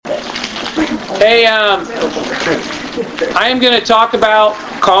Hey, I am going to talk about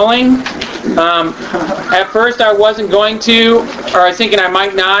calling. At first I wasn't going to, or I was thinking I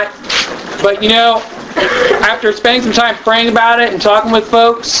might not. But, after spending some time praying about it and talking with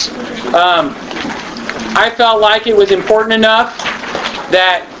folks, I felt like it was important enough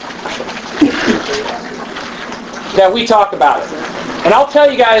that we talk about it. And I'll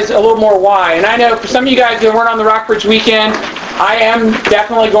tell you guys a little more why. And I know for some of you guys that weren't on the Rockbridge weekend, I am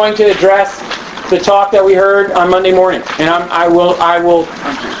definitely going to address the talk that we heard on Monday morning. And I will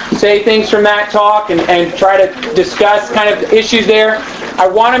say things from that talk and try to discuss kind of the issues there. I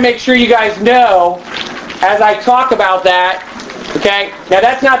want to make sure you guys know, as I talk about that, okay, now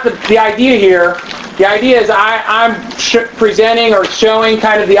that's not the idea here. The idea is I'm presenting or showing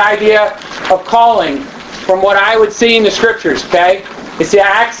kind of the idea of calling from what I would see in the Scriptures, okay? It's the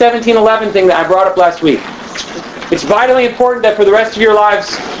Acts 17:11 thing that I brought up last week. It's vitally important that for the rest of your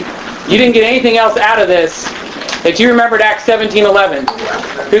lives, you didn't get anything else out of this, that you remembered Acts 17:11.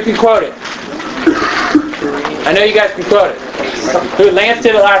 Who can quote it? I know you guys can quote it. Lance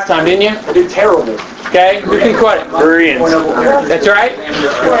did it last time, didn't you? I did terrible. Okay, who can quote it? Bereans. That's right.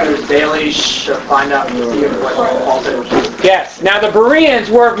 Daily find out what Paul said was true. Yes. Now the Bereans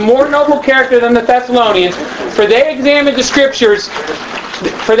were of more noble character than the Thessalonians, for they examined the Scriptures,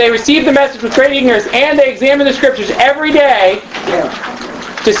 for they received the message with great ignorance, and they examined the Scriptures every day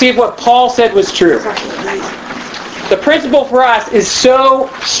to see if what Paul said was true. The principle for us is so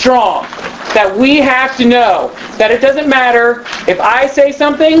strong that we have to know that it doesn't matter if I say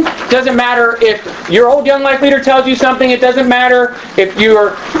something, it doesn't matter if your old Young Life leader tells you something, it doesn't matter if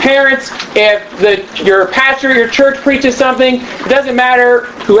your parents, if your pastor at your church preaches something, it doesn't matter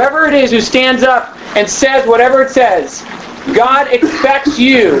whoever it is who stands up and says whatever it says. God expects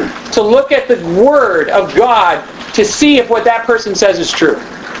you to look at the Word of God to see if what that person says is true.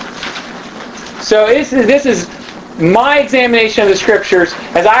 So this is my examination of the Scriptures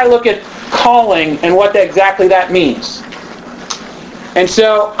as I look at calling and what exactly that means. And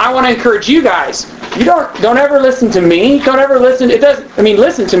so I want to encourage you guys. You don't ever listen to me. Don't ever listen.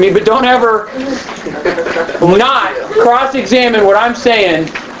 Listen to me, but don't ever not cross-examine what I'm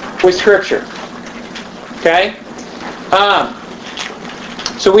saying with Scripture. Okay?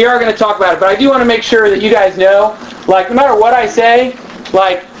 So we are going to talk about it, but I do want to make sure that you guys know, no matter what I say,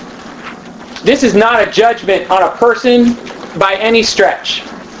 this is not a judgment on a person by any stretch.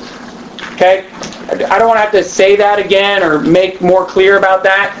 Okay? I don't want to have to say that again or make more clear about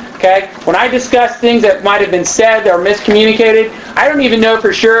that. Okay? When I discuss things that might have been said or miscommunicated, I don't even know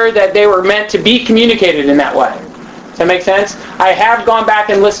for sure that they were meant to be communicated in that way. Does that make sense? I have gone back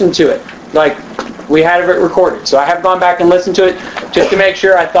and listened to it. We had it recorded. So I have gone back and listened to it just to make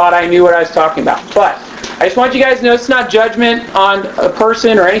sure I thought I knew what I was talking about. But I just want you guys to know it's not judgment on a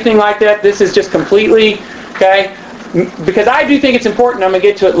person or anything like that. This is just completely, okay? Because I do think it's important. I'm going to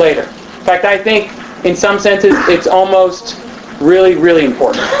get to it later. In fact, I think in some senses it's almost really, really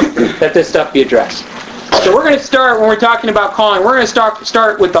important that this stuff be addressed. So we're going to start, when we're talking about calling, we're going to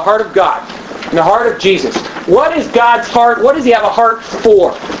start with the heart of God and the heart of Jesus. What is God's heart? What does He have a heart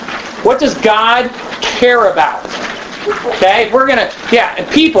for? What does God care about? Okay, if we're going to, and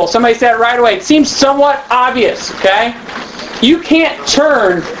people, somebody said it right away, it seems somewhat obvious, okay? You can't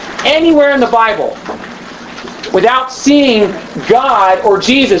turn anywhere in the Bible without seeing God or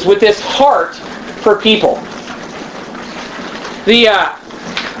Jesus with this heart for people. The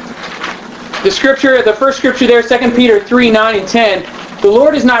scripture, the first scripture there, 2 Peter 3:9 and 10, the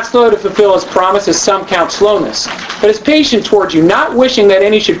Lord is not slow to fulfill His promise, as some count slowness, but is patient towards you, not wishing that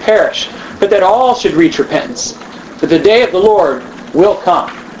any should perish, but that all should reach repentance. But the day of the Lord will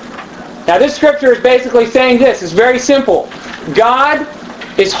come. Now this scripture is basically saying this. It's very simple. God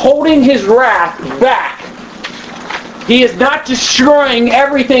is holding His wrath back. He is not destroying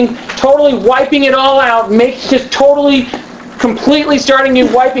everything, totally wiping it all out, just totally, completely starting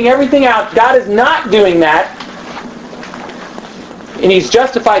and wiping everything out. God is not doing that. And He's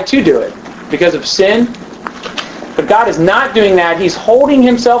justified to do it because of sin. But God is not doing that. He's holding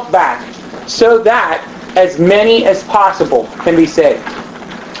Himself back so that as many as possible can be saved.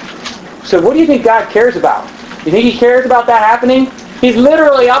 So what do you think God cares about? You think He cares about that happening? He's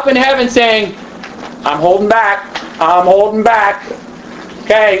literally up in heaven saying, I'm holding back. I'm holding back.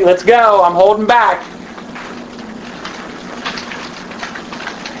 Okay, let's go. I'm holding back.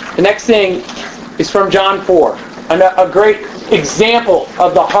 The next thing is from John 4. A great example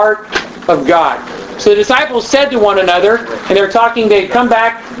of the heart of God. So the disciples said to one another, and they're talking, they'd come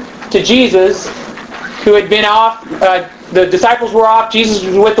back to Jesus, who had been off, the disciples were off, Jesus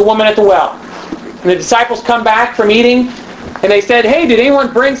was with the woman at the well. And the disciples come back from eating, and they said, hey, did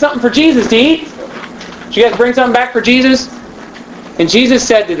anyone bring something for Jesus to eat? Did you guys bring something back for Jesus? And Jesus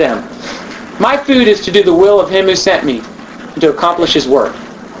said to them, "My food is to do the will of him who sent me, and to accomplish his work.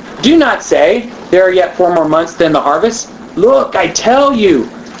 Do not say, 'There are yet 4 more months, then the harvest.' Look, I tell you,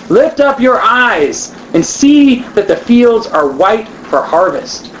 lift up your eyes and see that the fields are white for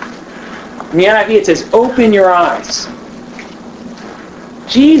harvest." In the NIV it says, "Open your eyes."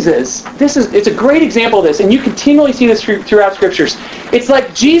 Jesus, it's a great example of this, and you continually see this throughout Scriptures. It's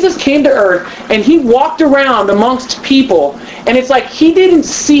like Jesus came to earth, and he walked around amongst people, and it's like he didn't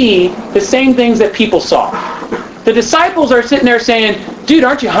see the same things that people saw. The disciples are sitting there saying, "Dude,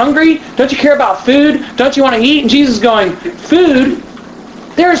 aren't you hungry? Don't you care about food? Don't you want to eat?" And Jesus is going, "Food?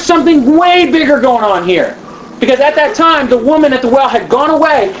 There's something way bigger going on here." Because at that time, the woman at the well had gone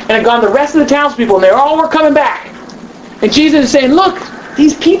away and had gone to the rest of the townspeople, and they all were coming back. And Jesus is saying, "Look,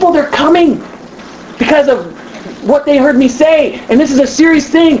 these people, they're coming because of what they heard me say. And this is a serious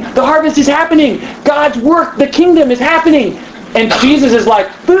thing. The harvest is happening. God's work, the kingdom is happening." And Jesus is like,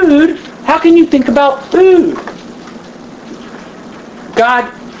 "Food? How can you think about food?" God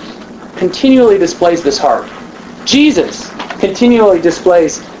continually displays this heart. Jesus continually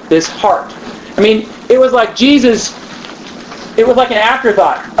displays this heart. I mean, it was like Jesus, it was like an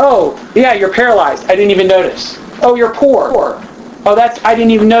afterthought. "Oh, yeah, you're paralyzed. I didn't even notice. Oh, you're poor. Oh, I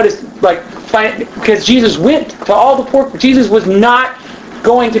didn't even notice." Because Jesus went to all the poor. Jesus was not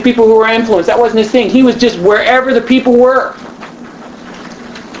going to people who were influenced. That wasn't his thing. He was just wherever the people were.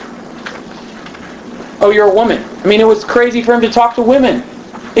 "Oh, you're a woman." I mean, it was crazy for him to talk to women.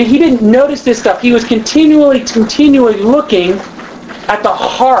 And he didn't notice this stuff. He was continually looking at the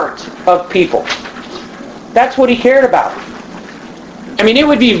heart of people. That's what he cared about. I mean, it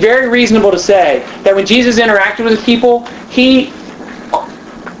would be very reasonable to say that when Jesus interacted with people,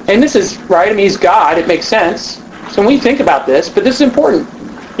 and this is right, I mean, he's God, it makes sense. So when we think about this, but this is important.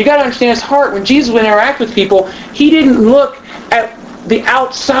 You got to understand his heart. When Jesus would interact with people, he didn't look at the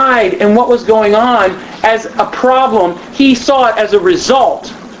outside and what was going on as a problem. He saw it as a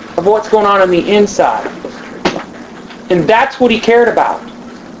result of what's going on the inside. And that's what he cared about.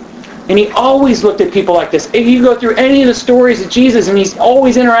 And he always looked at people like this. If you go through any of the stories of Jesus, and he's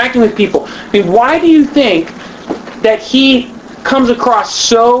always interacting with people. I mean, why do you think that he comes across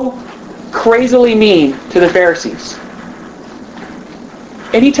so crazily mean to the Pharisees?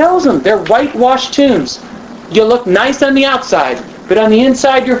 And he tells them, they're whitewashed tombs. You look nice on the outside, but on the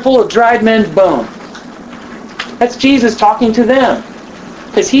inside you're full of dried men's bone. That's Jesus talking to them.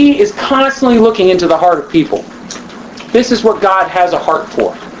 Because he is constantly looking into the heart of people. This is what God has a heart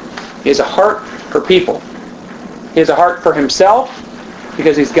for. He has a heart for people. He has a heart for himself,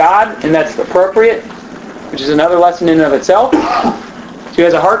 because he's God, and that's appropriate, which is another lesson in and of itself. So he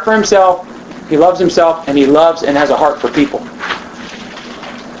has a heart for himself, he loves himself, and he loves and has a heart for people.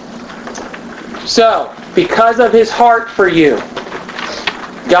 So, because of his heart for you,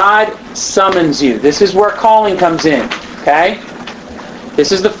 God summons you. This is where calling comes in. Okay?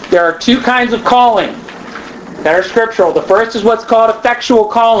 There are 2 kinds of calling that are scriptural. The first is what's called effectual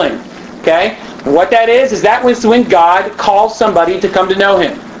calling. Okay? And what that is that was when God calls somebody to come to know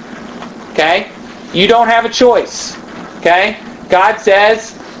him. Okay? You don't have a choice. Okay? God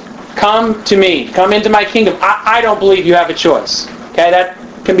says, "Come to me. Come into my kingdom." I don't believe you have a choice. Okay? That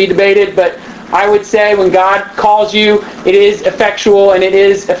can be debated, but I would say when God calls you, it is effectual and it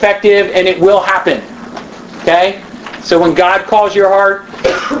is effective and it will happen. Okay? So when God calls your heart,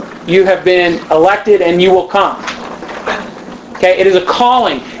 you have been elected and you will come. Okay? It is a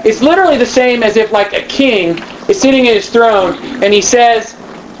calling. It's literally the same as if like a king is sitting in his throne and he says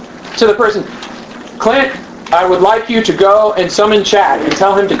to the person, "Clint, I would like you to go and summon Chad and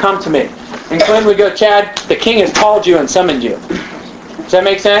tell him to come to me." And Clint would go, "Chad, the king has called you and summoned you." Does that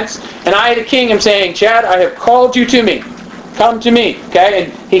make sense? And I, the king, am saying, "Chad, I have called you to me. Come to me." Okay?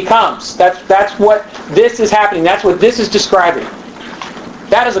 And he comes. That's what this is happening. That's what this is describing.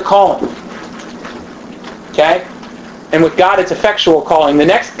 That is a calling. Okay? And with God, it's effectual calling. The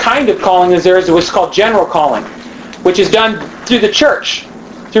next kind of calling is what's called general calling, which is done through the church,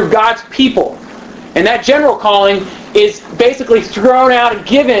 through God's people. And that general calling is basically thrown out and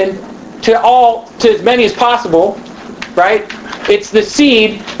given to as many as possible, right? It's the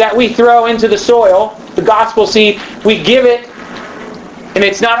seed that we throw into the soil, the gospel seed. We give it, and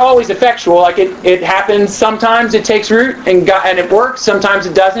it's not always effectual. Like it happens sometimes. It takes root and it works. Sometimes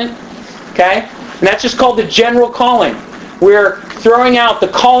it doesn't. Okay, and that's just called the general calling. We're throwing out the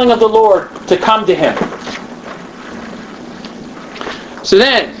calling of the Lord to come to Him. So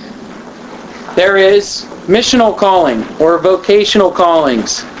then, there is missional calling or vocational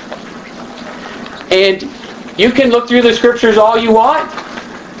callings. And you can look through the scriptures all you want,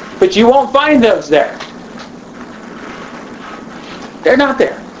 but you won't find those there. They're not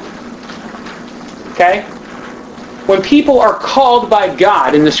there. Okay? When people are called by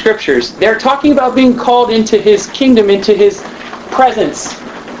God in the Scriptures, they're talking about being called into His kingdom, into His presence.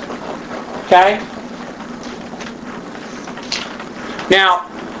 Okay? Now,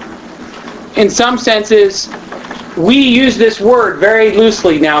 in some senses, we use this word very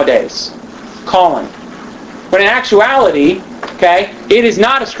loosely nowadays, calling. But in actuality, okay, it is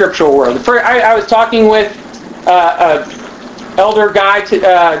not a scriptural word. I was talking with an elder guy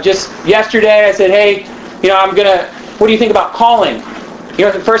just yesterday. I said, hey, what do you think about calling? You know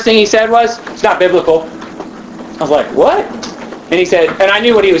what the first thing he said was? It's not biblical. I was like, what? And he said, and I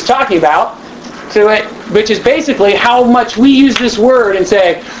knew what he was talking about, which is basically how much we use this word and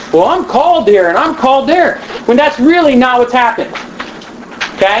say, well, I'm called here and I'm called there, when that's really not what's happened.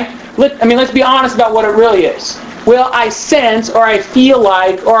 Okay? Let's be honest about what it really is. Well, I sense, or I feel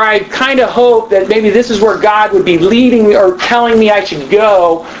like, or I kind of hope that maybe this is where God would be leading me or telling me I should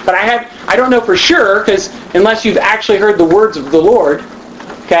go, but I don't know for sure, because unless you've actually heard the words of the Lord,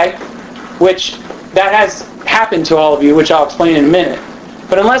 okay, which that has happened to all of you, which I'll explain in a minute.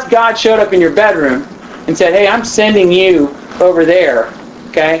 But unless God showed up in your bedroom and said, hey, I'm sending you over there,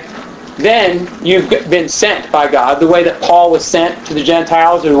 okay, then you've been sent by God, the way that Paul was sent to the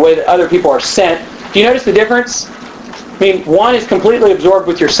Gentiles, or the way that other people are sent. Do you notice the difference? One is completely absorbed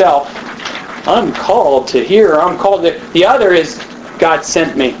with yourself. I'm called to here, I'm called to... The other is, God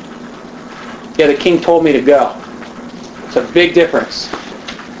sent me. Yeah, the king told me to go. It's a big difference.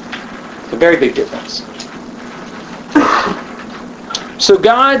 It's a very big difference. So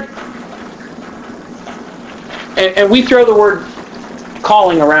God... And we throw the word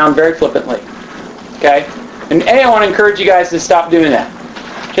calling around very flippantly. Okay? And I want to encourage you guys to stop doing that.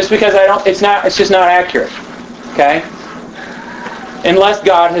 Just because it's just not accurate. Okay? Unless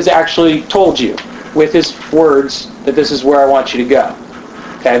God has actually told you with His words that this is where I want you to go.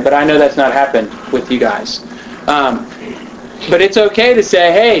 Okay? But I know that's not happened with you guys. But it's okay to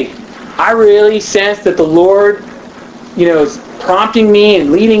say, hey, I really sense that the Lord, is prompting me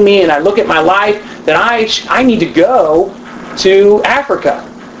and leading me, and I look at my life that I need to go to Africa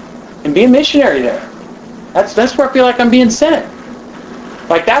and be a missionary there. That's where I feel like I'm being sent.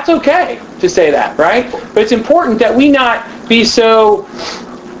 Like, that's okay to say that, right? But it's important that we not be so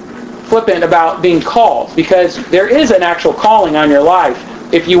flippant about being called, because there is an actual calling on your life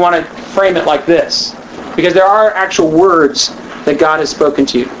if you want to frame it like this. Because there are actual words that God has spoken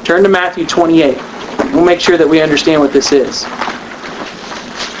to you. Turn to Matthew 28. We'll make sure that we understand what this is.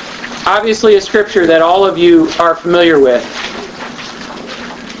 Obviously a scripture that all of you are familiar with.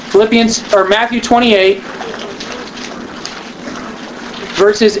 Matthew 28,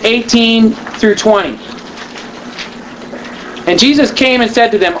 verses 18 through 20. And Jesus came and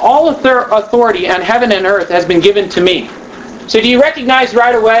said to them, all authority on heaven and earth has been given to me. So do you recognize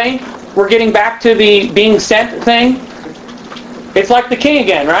right away, we're getting back to the being sent thing? It's like the king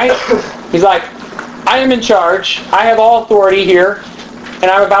again, right? He's like, I am in charge, I have all authority here, and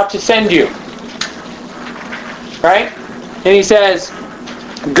I'm about to send you. Right? And he says,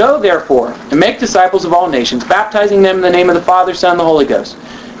 go therefore, and make disciples of all nations, baptizing them in the name of the Father, Son, and the Holy Ghost,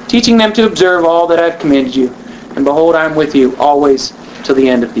 teaching them to observe all that I have commanded you. And behold, I am with you always till the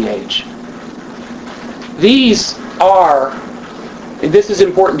end of the age. This is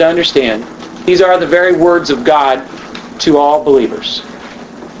important to understand, these are the very words of God to all believers.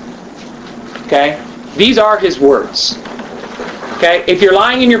 Okay? These are His words. Okay? If you're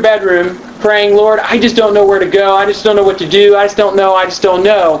lying in your bedroom praying, Lord, I just don't know where to go, I just don't know what to do, I just don't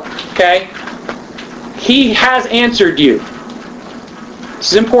know, okay? He has answered you.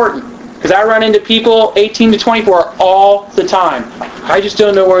 This is important, because I run into people 18 to 24 all the time. I just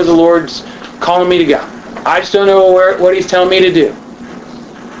don't know where the Lord's calling me to go. I just don't know what He's telling me to do.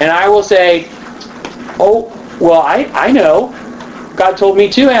 And I will say, oh, well, I know. God told me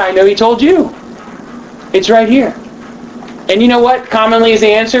to, and I know He told you. It's right here. And you know what commonly is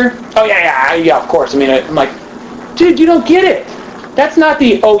the answer? Oh, yeah, of course. I'm like, dude, you don't get it. That's not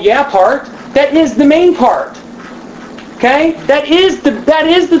the oh yeah part. That is the main part. Okay? That is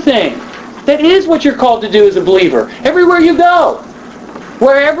the thing. That is what you're called to do as a believer. Everywhere you go.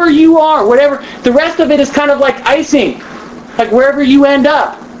 Wherever you are, whatever. The rest of it is kind of like icing. Like wherever you end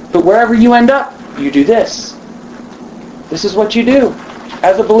up. But wherever you end up, you do this. This is what you do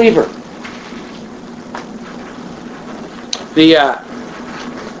as a believer. Do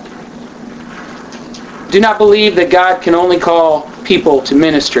not believe that God can only call people to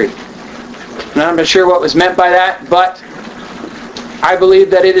ministry. And I'm not sure what was meant by that, but I believe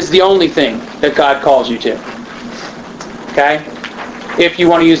that it is the only thing that God calls you to. Okay? If you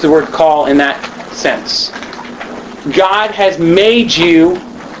want to use the word call in that sense. God has made you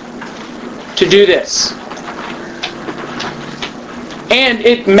to do this. And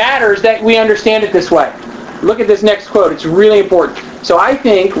it matters that we understand it this way. Look at this next quote. It's really important. So I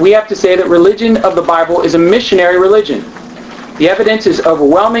think we have to say that religion of the Bible is a missionary religion. The evidence is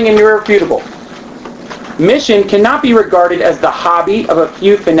overwhelming and irrefutable. Mission cannot be regarded as the hobby of a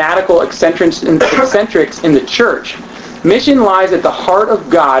few fanatical eccentrics in the church. Mission lies at the heart of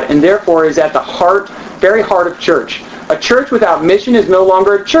God and therefore is at the very heart of church. A church without mission is no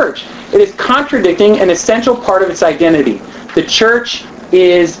longer a church. It is contradicting an essential part of its identity. The church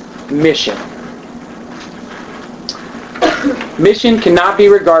is mission. Mission cannot be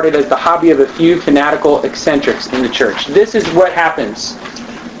regarded as the hobby of a few fanatical eccentrics in the church. This is what happens.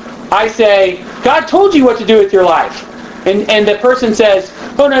 I say, God told you what to do with your life. And the person says,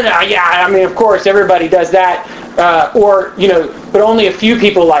 oh, no, yeah, I mean, of course, everybody does that. But only a few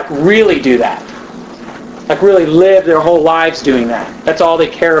people, really do that. Really live their whole lives doing that. That's all they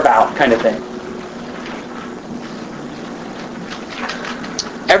care about, kind of thing.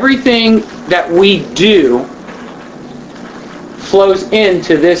 Everything that we do flows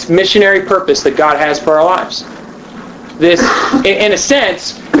into this missionary purpose that God has for our lives. This, in a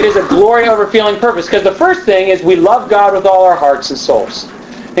sense, it is a glory over feeling purpose. Because the first thing is we love God with all our hearts and souls.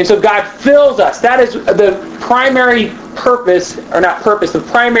 And so God fills us. That is the primary purpose, or not purpose, the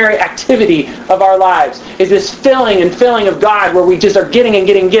primary activity of our lives is this filling of God where we just are getting.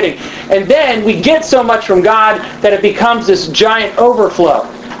 And then we get so much from God that it becomes this giant overflow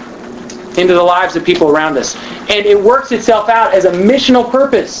into the lives of people around us. And it works itself out as a missional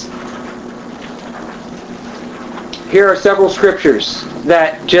purpose. Here are several scriptures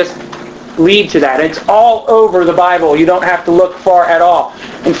that just lead to that. It's all over the Bible. You don't have to look far at all.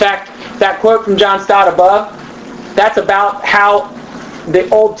 In fact, that quote from John Stott above, that's about how the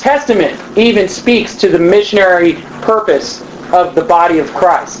Old Testament even speaks to the missionary purpose of the body of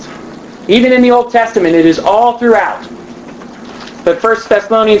Christ. Even in the Old Testament, it is all throughout. But 1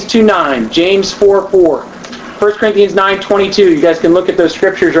 Thessalonians 2:9, James 4:4, 1 Corinthians 9:22, you guys can look at those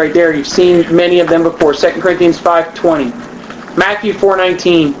scriptures right there. You've seen many of them before. 2 Corinthians 5:20, Matthew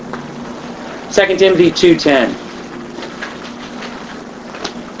 4:19, 2 Timothy 2:10.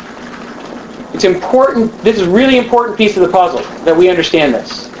 It's important, this is a really important piece of the puzzle that we understand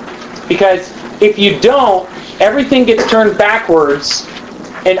this. Because if you don't, everything gets turned backwards,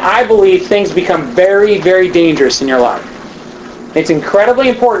 and I believe things become very, very dangerous in your life. It's incredibly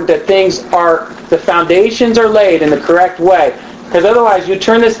important that the foundations are laid in the correct way. Because otherwise you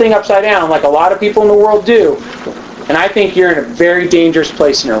turn this thing upside down like a lot of people in the world do. And I think you're in a very dangerous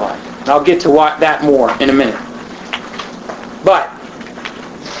place in your life. And I'll get to that more in a minute. But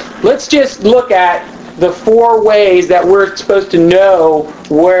let's just look at the 4 ways that we're supposed to know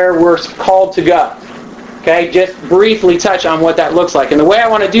where we're called to go. Okay, just briefly touch on what that looks like. And the way I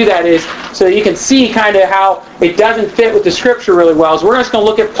want to do that is so that you can see kind of how it doesn't fit with the scripture really well, is we're just going to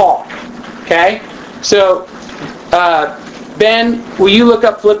look at Paul. Okay? So, Ben, will you look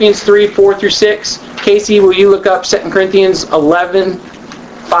up Philippians 3:4-6? Casey, will you look up 2 Corinthians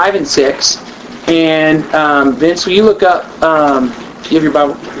 11:5 and 6? And Vince, will you look up, you have your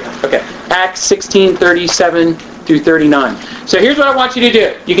Bible? Okay. Acts 16:37-39. So here's what I want you to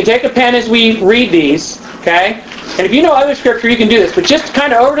do. You can take a pen as we read these, okay? And if you know other scripture, you can do this. But just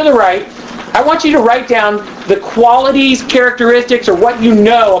kind of over to the right, I want you to write down the qualities, characteristics, or what you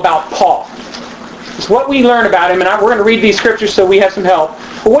know about Paul. It's what we learn about him, and we're going to read these scriptures so we have some help.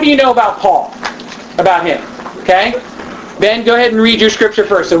 But what do you know about Paul? About him, okay? Ben, go ahead and read your scripture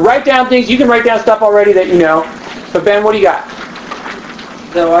first. So write down things. You can write down stuff already that you know. But Ben, what do you got?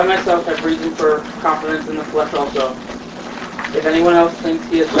 Though I myself have reason for confidence in the flesh also. If anyone else thinks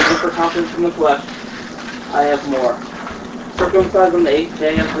he has reason for confidence in the flesh, I have more. Circumcised on the 8th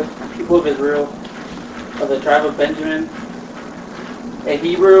day of the people of Israel, of the tribe of Benjamin, a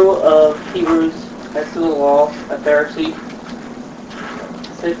Hebrew of Hebrews, as to the law, a Pharisee.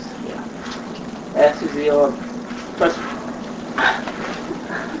 6. As to zeal,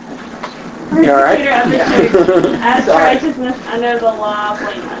 You all right? As righteousness under the law,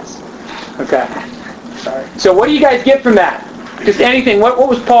 blameless. Okay. Sorry. So what do you guys get from that? Just anything. What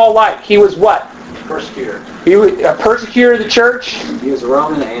was Paul like? He was what? Persecutor. He was a persecutor of the church. He was a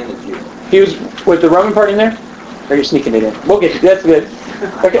Roman and a Jew. He was the Roman part in there? Or you're sneaking it in? We'll get you. That's good.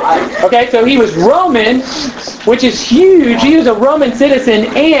 Okay, so he was Roman, which is huge. He was a Roman citizen,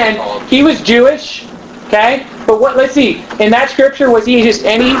 and he was Jewish. Okay? But let's see. In that scripture, was he just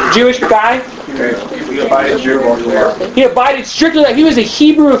any Jewish guy? He abided strictly. He abided strictly. He was a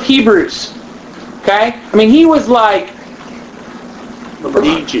Hebrew of Hebrews. Okay? I mean, he was like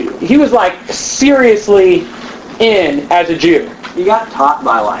the Jew. He was like seriously in as a Jew? He got taught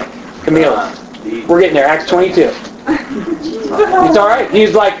by like Camille. We're getting there. Acts 22. It's all right.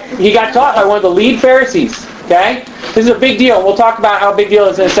 He got taught by one of the lead Pharisees. Okay? This is a big deal. We'll talk about how big deal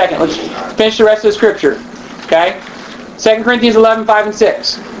it is in a second. Let's finish the rest of the scripture. Okay? 2 Corinthians 11, 5 and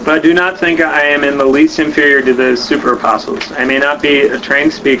 6. But do not think I am in the least inferior to those super apostles. I may not be a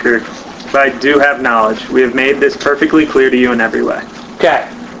trained speaker, but I do have knowledge. We have made this perfectly clear to you in every way. Okay.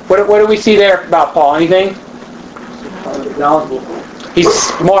 What do we see there about Paul? Anything? knowledgeable. He's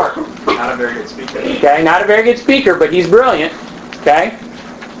smart. Not a very good speaker. Okay, not a very good speaker, but he's brilliant. Okay,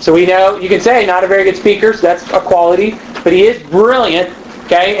 so we know, you can say not a very good speaker, so that's a quality, but he is brilliant.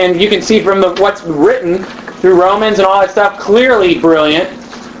 Okay, and you can see from what's written through Romans and all that stuff, clearly brilliant.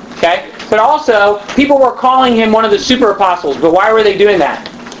 Okay, but also people were calling him one of the super apostles. But why were they doing that?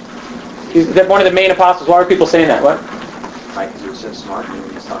 He's one of the main apostles. Why were people saying that? What? Like, he was so smart when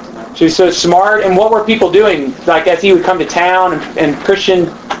he was talking about. She was so smart, and what were people doing? Like, as he would come to town and Christian,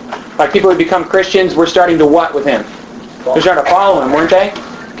 like people would become Christians, we're starting to what with him? They're starting to follow him, weren't they?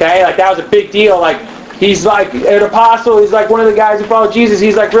 Okay, like that was a big deal. Like, he's like an apostle, he's like one of the guys who followed Jesus,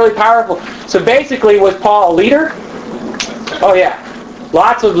 he's like really powerful. So basically, was Paul a leader? Oh yeah.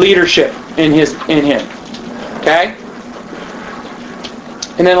 Lots of leadership in him. Okay?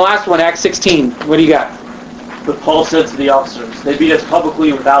 And then the last one, Acts 16. What do you got? But Paul said to the officers, "They beat us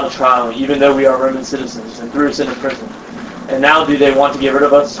publicly without a trial, even though we are Roman citizens, and threw us into prison. And now do they want to get rid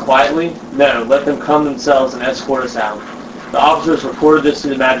of us quietly? No, let them come themselves and escort us out." The officers reported this to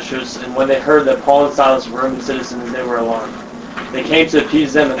the magistrates, and when they heard that Paul and Silas were Roman citizens, they were alarmed. They came to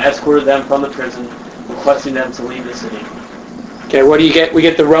appease them and escorted them from the prison, requesting them to leave the city. Okay, what do you get? We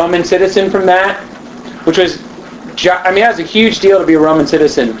get the Roman citizen from that, which was, that was a huge deal to be a Roman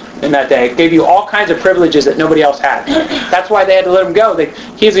citizen in that day. It gave you all kinds of privileges that nobody else had. That's why they had to let him go.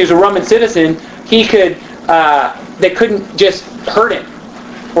 He was a Roman citizen. They couldn't just hurt him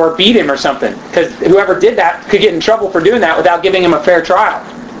or beat him or something, because whoever did that could get in trouble for doing that without giving him a fair trial,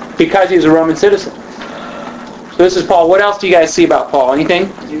 because he was a Roman citizen. So this is Paul. What else do you guys see about Paul? Anything?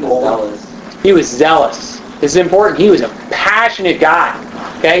 He was zealous. This is important. He was a passionate guy.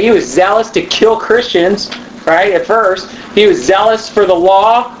 Okay, he was zealous to kill Christians. Right, at first, he was zealous for the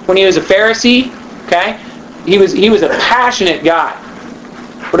law when he was a Pharisee. Okay, he was a passionate guy.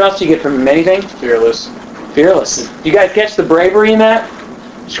 What else do you get from him? Anything? Fearless. Fearless. Do you guys catch the bravery in that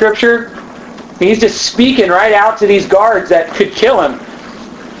scripture? He's just speaking right out to these guards that could kill him.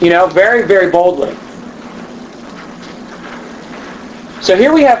 Very, very boldly. So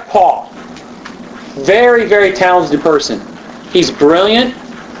here we have Paul. Very, very talented person. He's brilliant.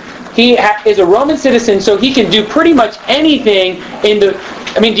 He is a Roman citizen, so he can do pretty much anything do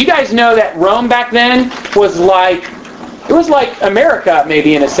you guys know that Rome back then was like America,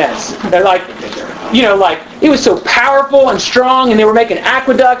 maybe, in a sense. They're it was so powerful and strong, and they were making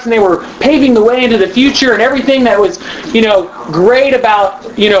aqueducts, and they were paving the way into the future, and everything that was, great about,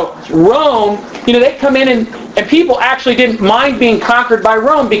 Rome, they'd come in and people actually didn't mind being conquered by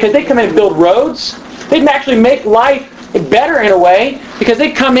Rome, because they'd come in and build roads. They'd actually make life better in a way, because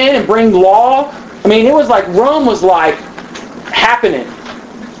they'd come in and bring law. It was like Rome was like happening.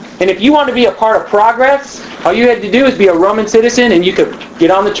 And if you want to be a part of progress, all you had to do is be a Roman citizen, and you could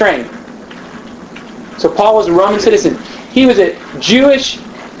get on the train. So Paul was a Roman citizen. He was a Jewish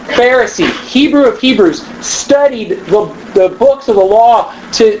Pharisee, Hebrew of Hebrews, studied the books of the law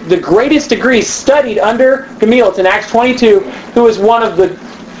to the greatest degree, studied under Gamaliel. It's in Acts 22, who was one of the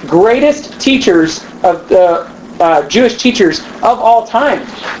greatest teachers of the Jewish teachers of all time.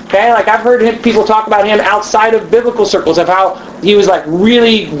 Okay, I've heard people talk about him outside of biblical circles, of how he was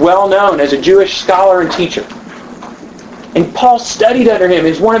really well known as a Jewish scholar and teacher. And Paul studied under him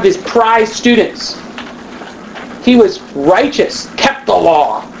as one of his prized students. He was righteous, kept the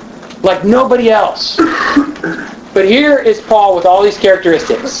law like nobody else. But here is Paul with all these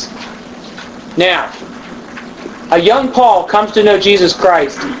characteristics. Now, a young Paul comes to know Jesus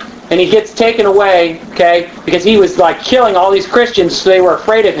Christ, and he gets taken away, okay, because he was killing all these Christians, so they were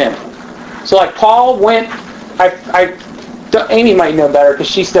afraid of him. So Paul went, Amy might know better because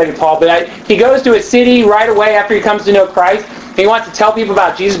she studied Paul, but he goes to a city right away after he comes to know Christ, and he wants to tell people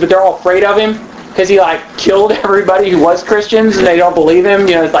about Jesus, but they're all afraid of him because he killed everybody who was Christians, and they don't believe him.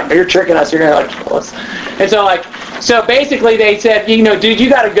 It's you're tricking us, you're going to kill us. And so basically they said, dude, you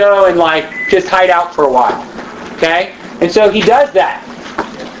got to go and just hide out for a while. Okay? And so he does that.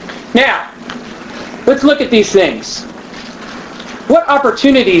 Now, let's look at these things. What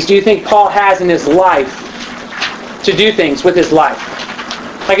opportunities do you think Paul has in his life to do things with his life?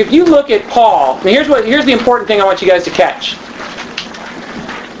 If you look at Paul, here's the important thing I want you guys to catch.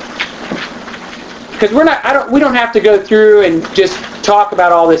 because we don't have to go through and just talk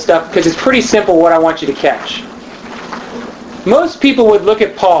about all this stuff, because it's pretty simple what I want you to catch. Most people would look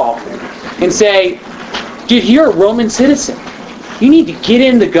at Paul and say, dude, you're a Roman citizen. You need to get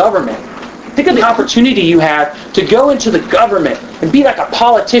in the government. Think of the opportunity you have to go into the government and be like a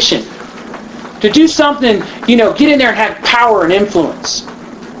politician. To do something, get in there and have power and influence.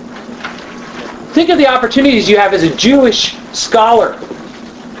 Think of the opportunities you have as a Jewish scholar.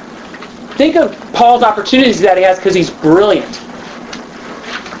 Think of Paul's opportunities that he has because he's brilliant.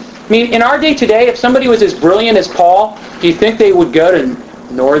 I mean, in our day today, if somebody was as brilliant as Paul, do you think they would go to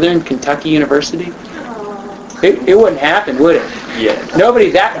Northern Kentucky University? It wouldn't happen, would it? Yeah.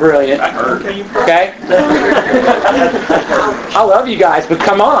 Nobody's that brilliant. Okay? I love you guys, but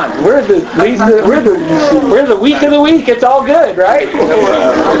come on. We're the week of the week. It's all good, right?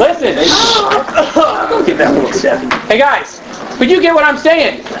 Listen. Get that little step. Hey guys, but you get what I'm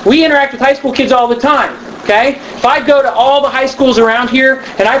saying. We interact with high school kids all the time. Okay? If I go to all the high schools around here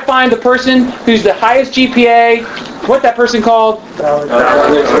and I find the person who's the highest GPA, what's that person called?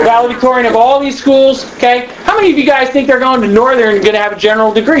 Valedictorian of all these schools. Okay? How many of you guys think they're going to Northern and going to have a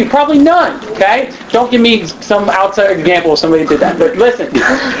general degree? Probably none. Okay? Don't give me some outside example of somebody who did that. But listen,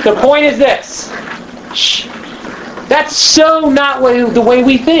 the point is this. That's so not the way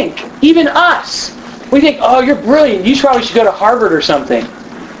we think. Even us. We think, oh, you're brilliant. You probably should go to Harvard or something.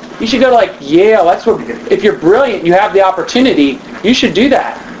 You should go to like Yale. That's what. If you're brilliant, you have the opportunity. You should do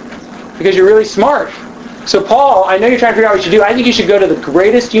that because you're really smart. So Paul, I know you're trying to figure out what you should do. I think you should go to the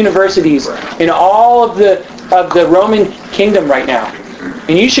greatest universities in all of the Roman kingdom right now,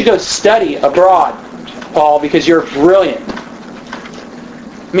 and you should go study abroad, Paul, because you're brilliant.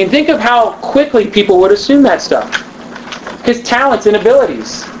 I mean, think of how quickly people would assume that stuff. His talents and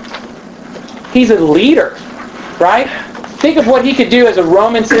abilities. He's a leader, right? Think of what he could do as a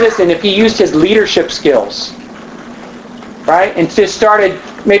Roman citizen if he used his leadership skills, right? And just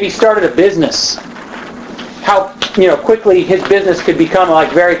maybe started a business. How quickly his business could become he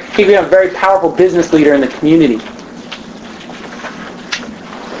could become a very powerful business leader in the community.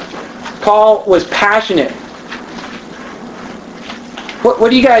 Paul was passionate. What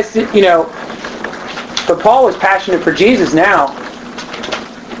do you guys but Paul was passionate for Jesus now.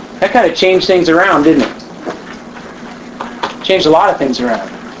 That kind of changed things around, didn't it? Changed a lot of things around.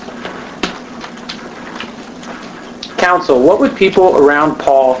 Counsel, what would people around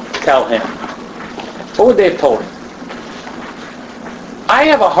Paul tell him? What would they have told him? I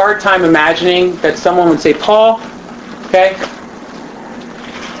have a hard time imagining that someone would say, Paul, okay,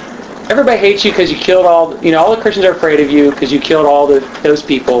 everybody hates you because you killed all the Christians are afraid of you because you killed all those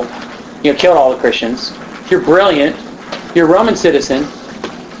people. Killed all the Christians. You're brilliant. You're a Roman citizen.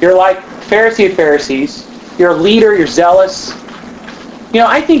 You're like Pharisee of Pharisees. You're a leader. You're zealous.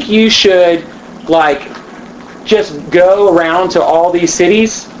 I think you should just go around to all these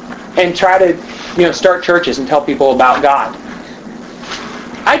cities and try to start churches and tell people about God.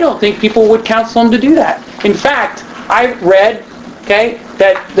 I don't think people would counsel him to do that. In fact, I read that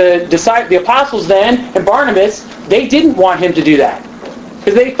the apostles then and Barnabas, they didn't want him to do that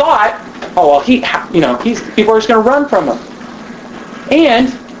because they thought, people are just going to run from him. And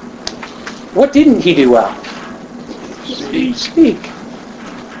what didn't he do well? Speak.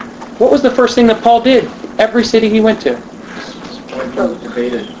 What was the first thing that Paul did? Every city he went to.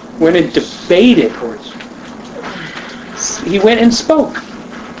 Went and debated. He went and spoke.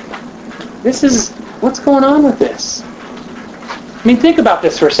 What's going on with this? I mean, think about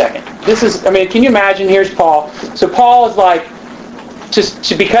this for a second. Can you imagine? Here's Paul. So Paul is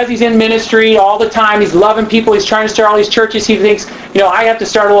because he's in ministry all the time, he's loving people, he's trying to start all these churches, he thinks, I have to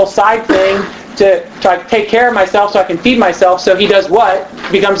start a little side thing to take care of myself so I can feed myself. So he does what?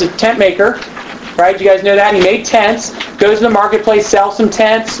 He becomes a tent maker, right? You guys know that? He made tents, goes to the marketplace, sells some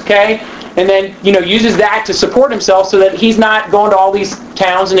tents, okay? And then, uses that to support himself so that he's not going to all these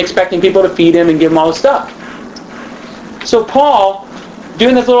towns and expecting people to feed him and give him all this stuff. So Paul,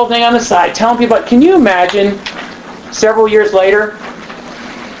 doing this little thing on the side, telling people, can you imagine several years later,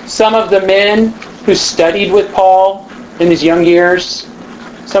 some of the men who studied with Paul in his young years,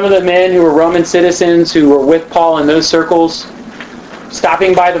 some of the men who were Roman citizens who were with Paul in those circles,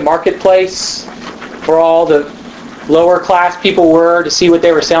 stopping by the marketplace where all the lower class people were to see what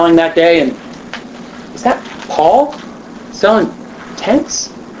they were selling that day, and is that Paul selling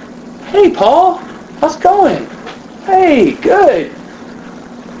tents? Hey Paul, how's it going? Hey, good.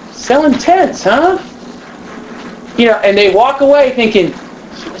 Selling tents, huh? And they walk away thinking,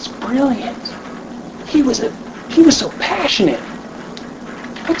 he was brilliant. He was so passionate.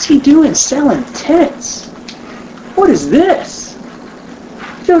 What's he doing selling tents? What is this?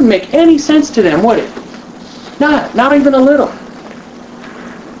 That wouldn't make any sense to them, would it? Not even a little.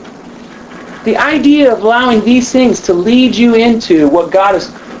 The idea of allowing these things to lead you into what God is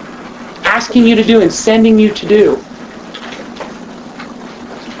asking you to do and sending you to do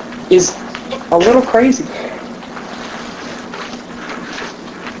is a little crazy.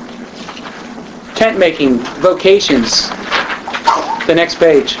 Tent making, vocations. The next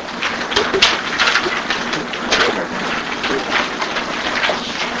page.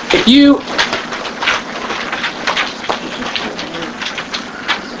 If you...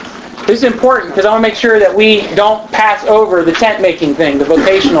 This is important because I want to make sure that we don't pass over the tent making thing, the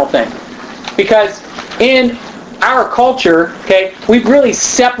vocational thing. Because in our culture, okay, we've really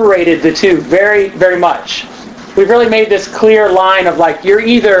separated the two very, very much. We've really made this clear line of like, you're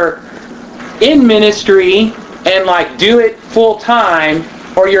either in ministry and like do it full time,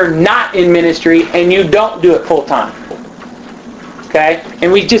 or you're not in ministry and you don't do it full time. Okay? And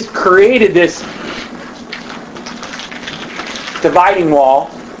we just created this dividing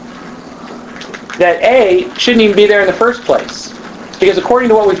wall that A, shouldn't even be there in the first place. Because according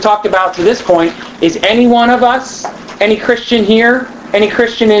to what we've talked about to this point, is any one of us, any Christian here, any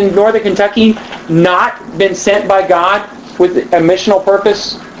Christian in Northern Kentucky, not been sent by God with a missional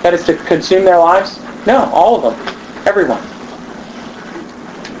purpose that is to consume their lives? No, all of them. Everyone.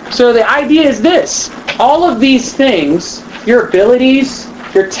 So the idea is this. All of these things, your abilities,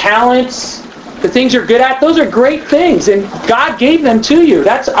 your talents, the things you're good at, those are great things, and God gave them to you.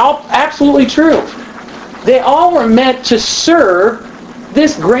 That's all absolutely true. They all were meant to serve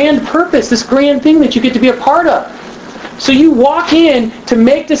this grand purpose, this grand thing that you get to be a part of. So you walk in to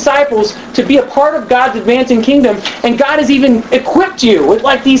make disciples, to be a part of God's advancing kingdom, and God has even equipped you with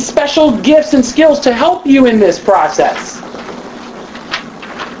like these special gifts and skills to help you in this process.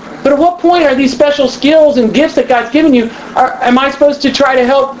 But at what point are these special skills and gifts that God's given you, am I supposed to try to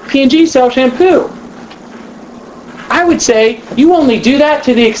help P&G sell shampoo? I would say you only do that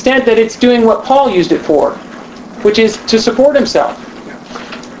to the extent that it's doing what Paul used it for, which is to support himself.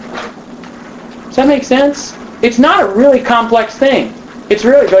 Does that make sense? It's not a really complex thing. It's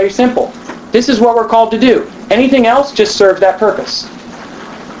really very simple. This is what we're called to do. Anything else just serves that purpose.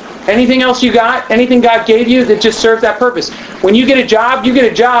 Anything else you got, anything God gave you that just serves that purpose. When you get a job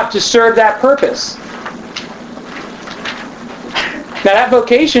to serve that purpose. Now that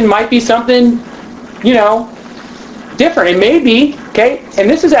vocation might be something, different. It may be, okay, and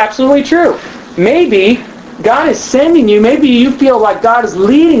this is absolutely true. Maybe God is sending you, maybe you feel like God is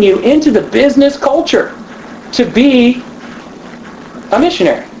leading you into the business culture to be a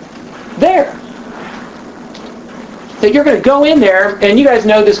missionary. There. That you're going to go in there, and you guys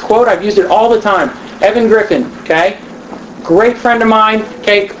know this quote, I've used it all the time. Evan Griffin, okay? Great friend of mine,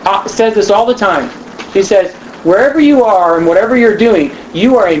 okay, says this all the time. He says, wherever you are and whatever you're doing,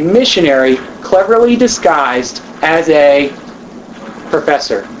 you are a missionary cleverly disguised as a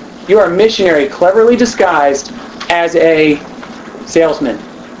professor. You are a missionary cleverly disguised as a salesman.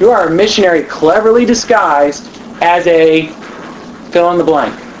 You are a missionary cleverly disguised as a fill in the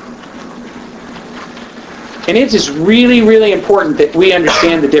blank. And it is really, really important that we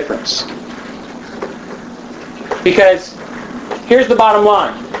understand the difference. Because here's the bottom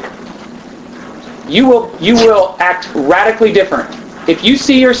line. You will act radically different. If you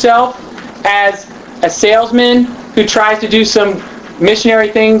see yourself as a salesman who tries to do some missionary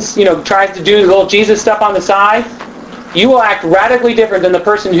things, tries to do a little Jesus stuff on the side, you will act radically different than the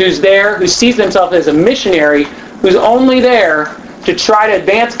person who's there, who sees themselves as a missionary, who's only there to try to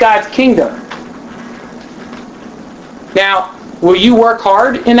advance God's kingdom. Now, will you work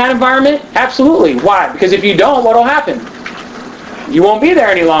hard in that environment? Absolutely. Why? Because if you don't, what will happen? You won't be there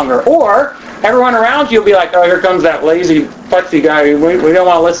any longer. Or everyone around you will be like, oh, here comes that lazy, futzy guy. We don't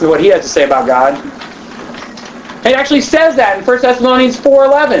want to listen to what he has to say about God. It actually says that in 1 Thessalonians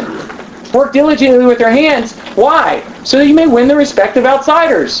 4:11. Work diligently with your hands. Why? So that you may win the respect of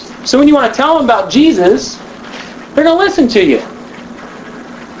outsiders. So when you want to tell them about Jesus, they're going to listen to you.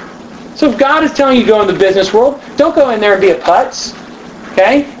 So if God is telling you to go in the business world, don't go in there and be a putz.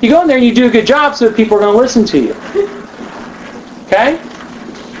 Okay? You go in there and you do a good job so that people are going to listen to you. Okay?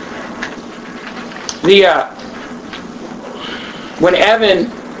 When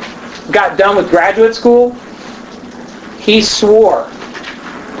Evan got done with graduate school, he swore,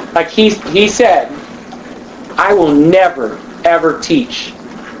 like he said, I will never, ever teach.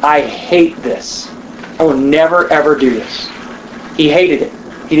 I hate this. I will never, ever do this. He hated it.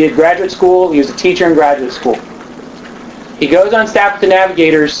 He did graduate school. He was a teacher in graduate school. He goes on staff with the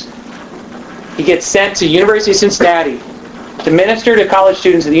Navigators. He gets sent to University of Cincinnati to minister to college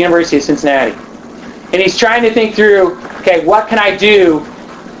students at the University of Cincinnati. And he's trying to think through, okay, what can I do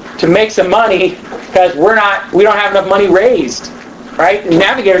to make some money because we don't have enough money raised, right? And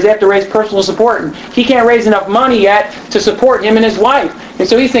navigators, they have to raise personal support, and he can't raise enough money yet to support him and his wife. And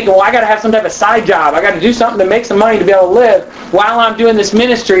so he's thinking, well, I got to have some type of side job. I got to do something to make some money to be able to live while I'm doing this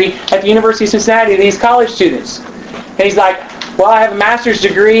ministry at the University of Cincinnati to these college students. And he's like, well, I have a master's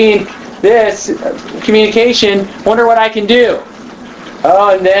degree in this, communication, wonder what I can do.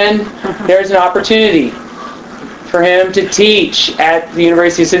 Oh, and then there's an opportunity for him to teach at the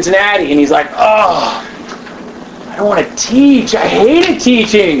University of Cincinnati. And he's like, oh, I don't want to teach. I hated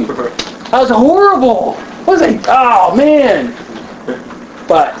teaching. That was horrible. Oh, man.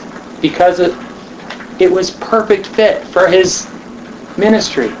 But because it was perfect fit for his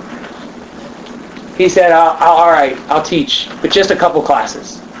ministry, he said, all right, I'll teach, but just a couple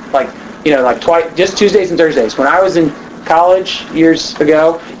classes. Like twice, just Tuesdays and Thursdays. When I was in college years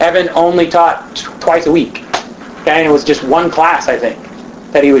ago, Evan only taught twice a week. Okay, and it was just one class, I think,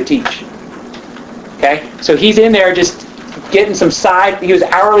 that he would teach. Okay, so he's in there just getting some he was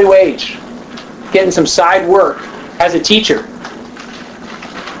hourly wage, getting some side work as a teacher.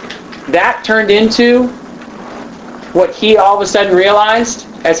 That turned into what he all of a sudden realized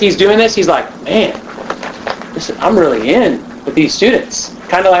as he's doing this. He's like, man, I'm really in with these students.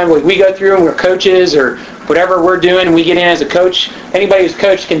 Kind of like what we go through and we're coaches or whatever we're doing and we get in as a coach. Anybody who's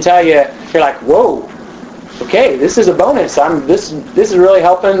coached can tell you, you're like, whoa, okay, this is a bonus. This is really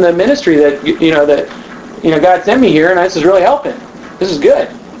helping the ministry that God sent me here, and this is really helping. This is good.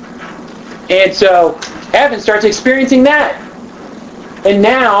 And so Evan starts experiencing that. And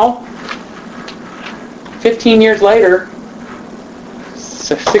now, 15 years later,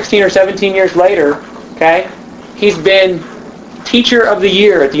 16 or 17 years later, okay, he's been Teacher of the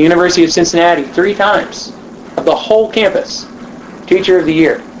Year at the University of Cincinnati 3 times of the whole campus. Teacher of the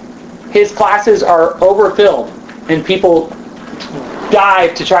Year. His classes are overfilled and people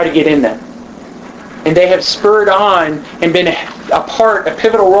dive to try to get in them. And they have spurred on and been a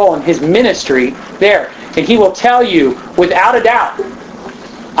pivotal role in his ministry there. And he will tell you without a doubt,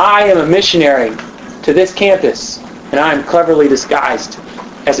 I am a missionary to this campus and I am cleverly disguised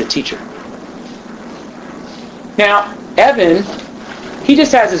as a teacher. Now, Evan, he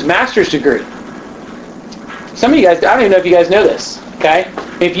just has his master's degree. Some of you guys, I don't even know if you guys know this, okay?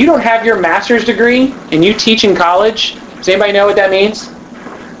 If you don't have your master's degree and you teach in college, does anybody know what that means?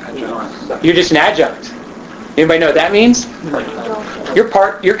 You're just an adjunct. Anybody know what that means?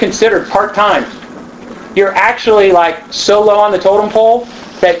 You're considered part-time. You're actually like so low on the totem pole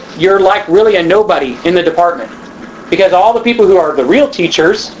that you're like really a nobody in the department. Because all the people who are the real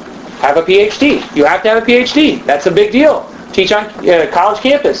teachers have a PhD. You have to have a PhD. That's a big deal. Teach on college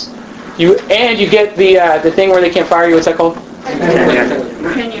campus. You get the thing where they can't fire you. What's that called?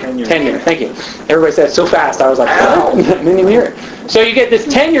 Tenure. Thank you. Everybody said it so fast. I was like, oh, I didn't even hear it. So you get this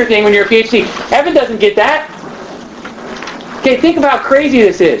tenure thing when you're a PhD. Evan doesn't get that. Okay, think of how crazy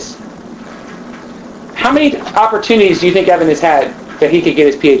this is. How many opportunities do you think Evan has had that he could get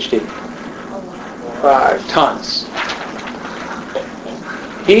his PhD? Tons.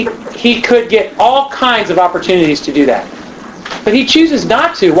 He could get all kinds of opportunities to do that. But he chooses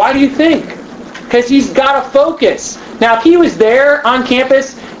not to. Why do you think? Because he's got a focus. Now, if he was there on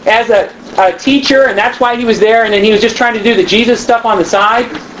campus as a teacher, and that's why he was there, and then he was just trying to do the Jesus stuff on the side,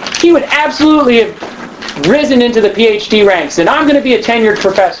 he would absolutely have risen into the PhD ranks, and I'm going to be a tenured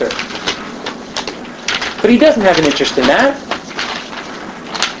professor. But he doesn't have an interest in that,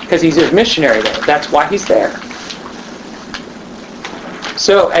 because he's a missionary there. That's why he's there.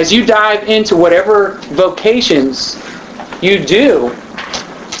 So, as you dive into whatever vocations you do,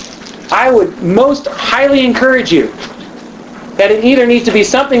 I would most highly encourage you that it either needs to be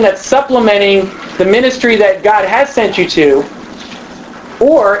something that's supplementing the ministry that God has sent you to,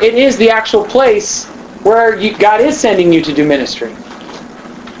 or it is the actual place where God is sending you to do ministry.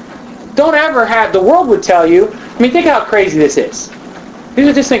 Don't ever have, the world would tell you, think how crazy this is.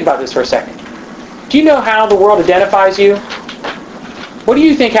 Just think about this for a second. Do you know how the world identifies you? What do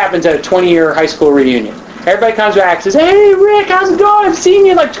you think happens at a 20-year high school reunion? Everybody comes back and says, hey, Rick, how's it going? I've seen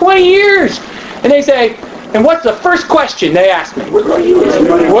you in like 20 years. And they say, and what's the first question they ask me? What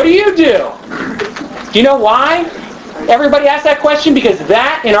do you do? Do you know why everybody asks that question? Because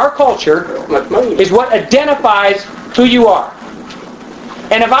that, in our culture, is what identifies who you are.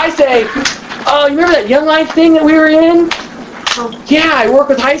 And if I say, oh, you remember that Young Life thing that we were in? Yeah, I work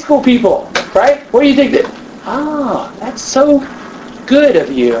with high school people, right? What do you think? That's so good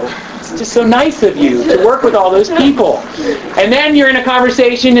of you. It's just so nice of you to work with all those people. And then you're in a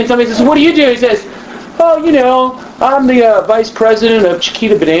conversation and somebody says, what do you do? He says, I'm the vice president of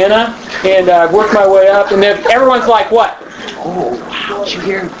Chiquita Banana, and I've worked my way up. And then everyone's like, what? Oh, wow, did you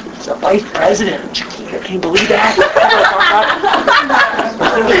hear? He's a vice president. Can you believe that?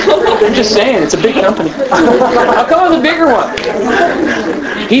 I'm just saying, it's a big company. I'll come with a bigger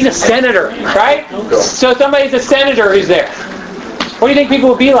one. He's a senator, right? So somebody's a senator who's there. What do you think people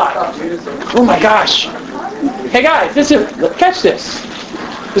would be like? Oh my gosh. Hey guys, catch this.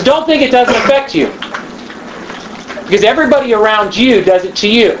 Because don't think it doesn't affect you. Because everybody around you does it to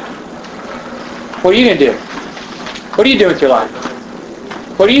you. What are you going to do? What are you doing with your life?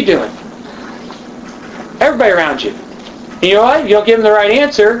 What are you doing? Everybody around you. And you know what? You don't give them the right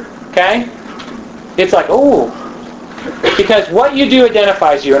answer, okay? It's like, oh. Because what you do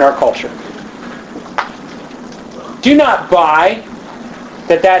identifies you in our culture. Do not buy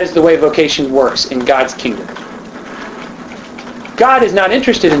that is the way vocation works in God's kingdom. God is not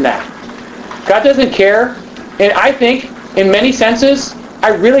interested in that. God doesn't care. And I think, in many senses, I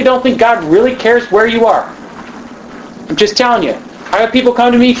really don't think God really cares where you are. I'm just telling you. I have people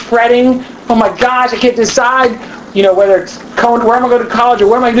come to me fretting, oh my gosh, I can't decide, whether it's where am I going to college or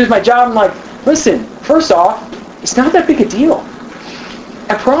where am I going to do my job. I'm like, listen, first off, it's not that big a deal.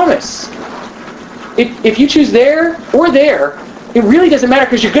 I promise. If you choose there or there, it really doesn't matter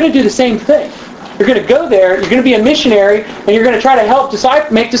because you're going to do the same thing. You're going to go there, you're going to be a missionary, and you're going to try to help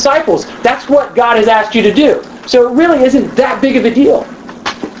make disciples. That's what God has asked you to do. So it really isn't that big of a deal.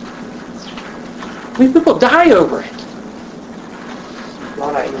 I mean, people die over it. A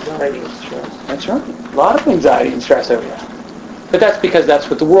lot of anxiety and stress. That's right. A lot of anxiety and stress over that. But that's because that's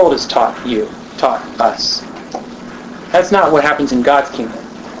what the world has taught us. That's not what happens in God's kingdom.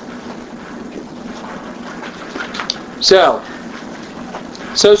 So,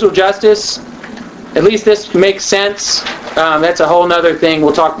 social justice, at least this makes sense. That's a whole other thing.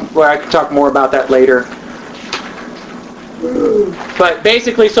 I can talk more about that later. But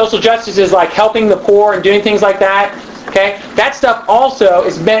basically, social justice is like helping the poor and doing things like that. Okay? That stuff also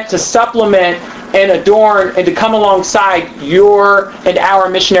is meant to supplement and adorn and to come alongside your and our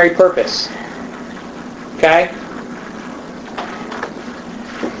missionary purpose. Okay?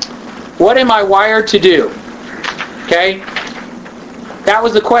 What am I wired to do? Okay? That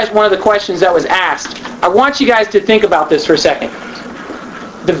was one of the questions that was asked. I want you guys to think about this for a second.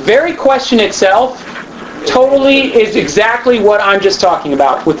 The very question itself totally is exactly what I'm just talking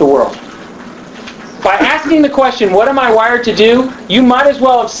about with the world. By asking the question, what am I wired to do? You might as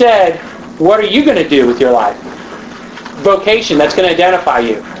well have said, what are you going to do with your life? Vocation, that's going to identify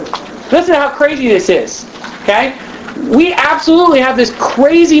you. Listen to how crazy this is. Okay? We absolutely have this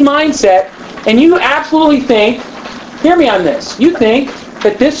crazy mindset, and you absolutely think, hear me on this, you think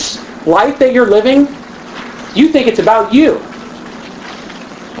that this life that you're living, you think it's about you.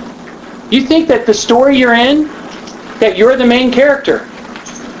 You think that the story you're in, that you're the main character.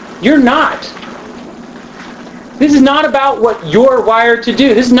 You're not. This is not about what you're wired to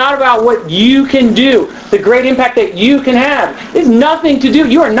do. This is not about what you can do, the great impact that you can have. It has nothing to do.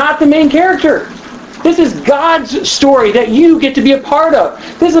 You are not the main character. This is God's story that you get to be a part of.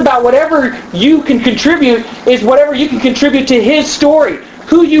 This is about whatever you can contribute is whatever you can contribute to His story.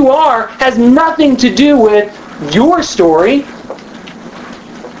 Who you are has nothing to do with your story.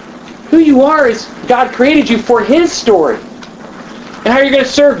 Who you are is God created you for His story. And how you're going to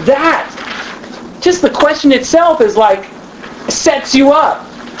serve that. Just the question itself is like, sets you up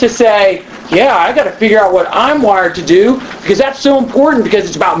to say, yeah, I got to figure out what I'm wired to do because that's so important because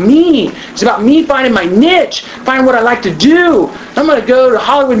it's about me. It's about me finding my niche, finding what I like to do. I'm going to go to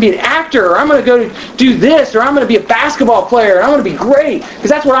Hollywood and be an actor, or I'm going to go to do this, or I'm going to be a basketball player, and I'm going to be great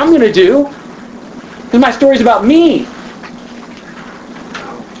because that's what I'm going to do. Because my story's about me.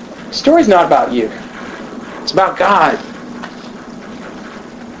 The story's not about you. It's about God.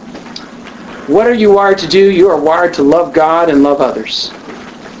 What are you wired to do? You are wired to love God and love others.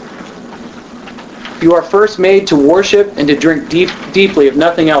 You are first made to worship and to drink deeply of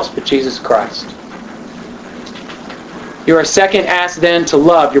nothing else but Jesus Christ. You are second asked then to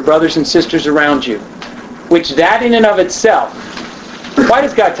love your brothers and sisters around you, which that in and of itself, why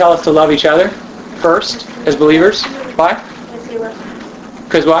does God tell us to love each other first as believers? Why?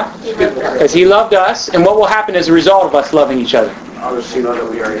 Because what? Because He loved us, and what will happen as a result of us loving each other? Others see that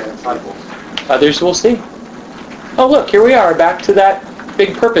we are disciples. Others will see. Oh look, here we are, back to that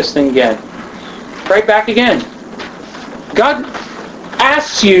big purpose thing again. Right back again. God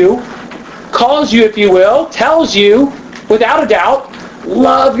asks you, calls you if you will, tells you, without a doubt,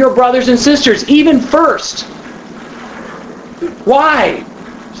 love your brothers and sisters, even first. Why?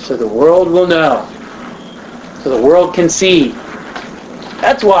 So the world will know. So the world can see.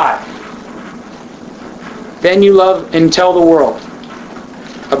 That's why. Then you love and tell the world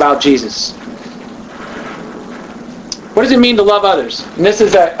about Jesus. What does it mean to love others? And this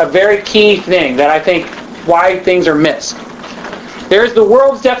is a very key thing that I think why things are missed. There's the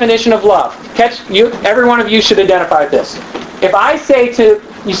world's definition of love. Every one of you should identify with this. If I say to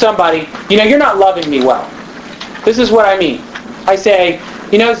somebody, you're not loving me well. This is what I mean. I say,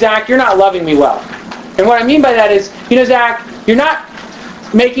 Zach, you're not loving me well. And what I mean by that is, Zach, you're not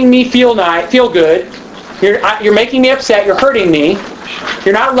making me feel good. You're making me upset. You're hurting me.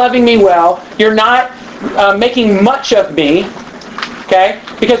 You're not loving me well. You're not making much of me. Okay?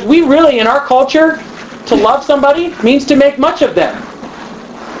 Because we really, in our culture, to love somebody means to make much of them.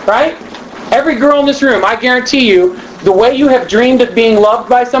 Right? Every girl in this room, I guarantee you, the way you have dreamed of being loved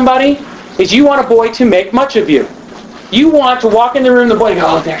by somebody is you want a boy to make much of you. You want to walk in the room, the boy go,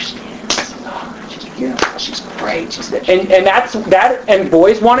 oh, there she is. Oh, she's beautiful. She's great. And that's that. And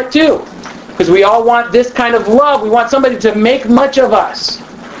boys want it too, because we all want this kind of love. We want somebody to make much of us.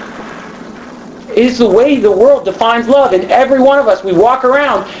 It's the way the world defines love. And every one of us, we walk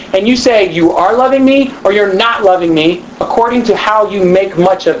around and you say, you are loving me or you're not loving me according to how you make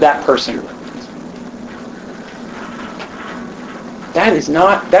much of that person. That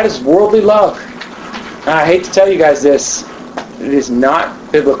is worldly love. And I hate to tell you guys this, it is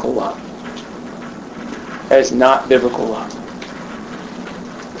not biblical love. That is not biblical love.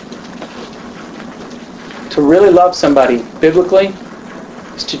 To really love somebody biblically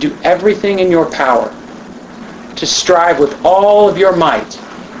is to do everything in your power, to strive with all of your might,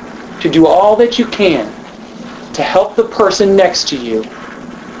 to do all that you can to help the person next to you,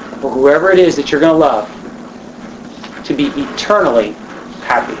 or whoever it is that you're going to love, to be eternally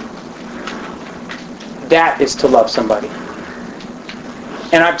happy. That is to love somebody.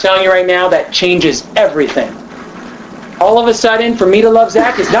 And I'm telling you right now, that changes everything. All of a sudden, for me to love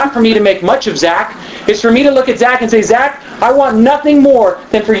Zach, it's not for me to make much of Zach. It's for me to look at Zach and say, Zach, I want nothing more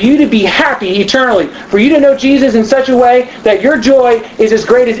than for you to be happy eternally. For you to know Jesus in such a way that your joy is as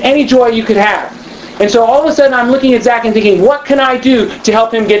great as any joy you could have. And so all of a sudden, I'm looking at Zach and thinking, what can I do to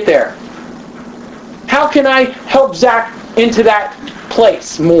help him get there? How can I help Zach into that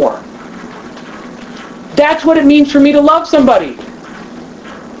place more? That's what it means for me to love somebody.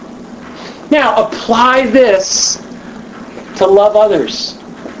 Now, apply this to love others.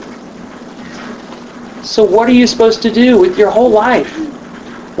 So what are you supposed to do with your whole life?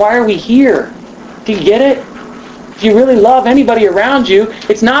 Why are we here? Do you get it? If you really love anybody around you,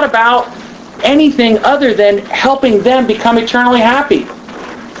 it's not about anything other than helping them become eternally happy.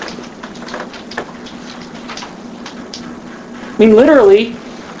 I mean, literally,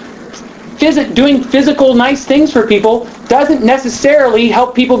 doing physical nice things for people doesn't necessarily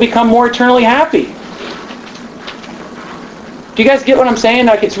help people become more eternally happy. Do you guys get what I'm saying?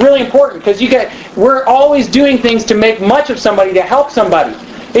 Like, it's really important because we're always doing things to make much of somebody, to help somebody.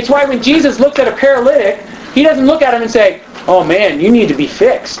 It's why when Jesus looks at a paralytic, he doesn't look at him and say, oh man, you need to be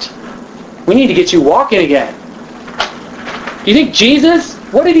fixed. We need to get you walking again. Do you think Jesus,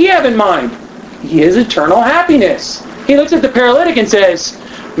 what did he have in mind? His eternal happiness. He looks at the paralytic and says,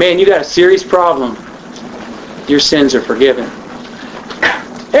 man, you got a serious problem. Your sins are forgiven.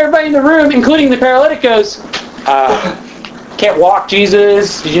 Everybody in the room, including the paralytic, goes, can't walk,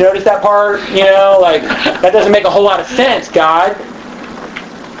 Jesus. Did you notice that part? That doesn't make a whole lot of sense, God.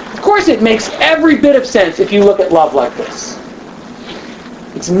 Of course it makes every bit of sense if you look at love like this.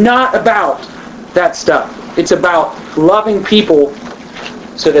 It's not about that stuff. It's about loving people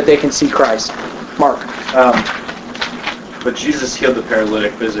so that they can see Christ. Mark. But Jesus healed the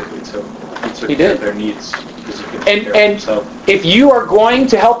paralytic physically, so he took care of their needs physically. And if you are going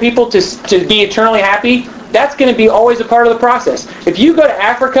to help people to be eternally happy, that's going to be always a part of the process. If you go to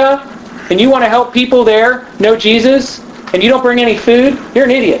Africa and you want to help people there know Jesus and you don't bring any food, you're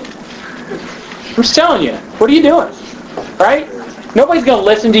an idiot. I'm just telling you. What are you doing? Right? Nobody's going to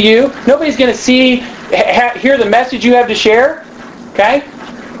listen to you. Nobody's going to hear the message you have to share. Okay?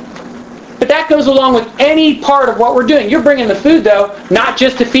 But that goes along with any part of what we're doing. You're bringing the food, though, not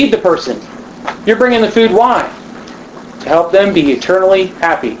just to feed the person. You're bringing the food, why? To help them be eternally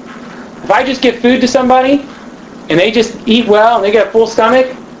happy. If I just give food to somebody, and they just eat well, and they get a full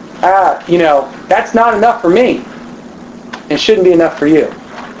stomach, that's not enough for me. It shouldn't be enough for you.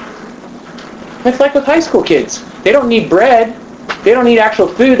 It's like with high school kids. They don't need bread. They don't need actual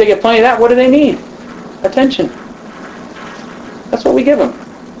food. They get plenty of that. What do they need? Attention. That's what we give them.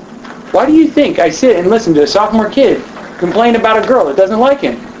 Why do you think I sit and listen to a sophomore kid complain about a girl that doesn't like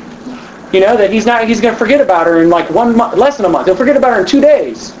him? That he's going to forget about her in like 1 month, less than a month. He'll forget about her in 2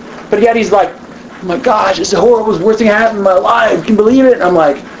 days. But yet he's like, oh my gosh, it's the horrible, worst thing that happened in my life. Can you believe it? And I'm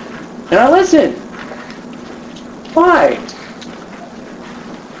like, and I listen. Why?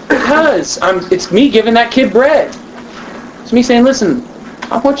 Because it's me giving that kid bread. It's me saying, listen,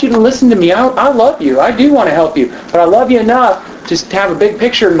 I want you to listen to me. I love you. I do want to help you. But I love you enough just to have a big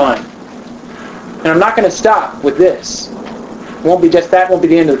picture in mind. And I'm not going to stop with this. It won't be just that. Won't be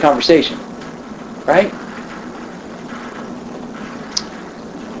the end of the conversation. Right?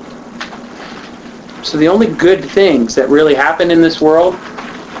 So the only good things that really happen in this world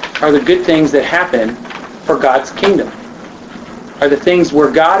are the good things that happen for God's kingdom. Are the things where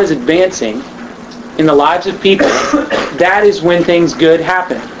God is advancing in the lives of people. That is when things good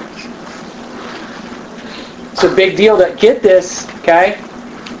happen. It's a big deal to get this, okay?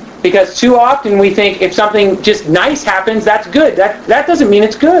 Because too often we think if something just nice happens, that's good. That doesn't mean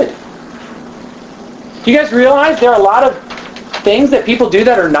it's good. Do you guys realize there are a lot of things that people do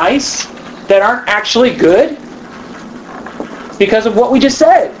that are nice that aren't actually good? Because of what we just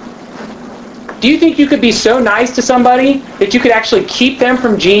said. Do you think you could be so nice to somebody that you could actually keep them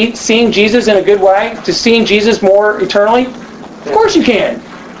from seeing Jesus in a good way? To seeing Jesus more eternally? Of course you can.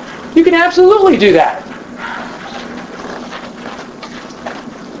 You can absolutely do that.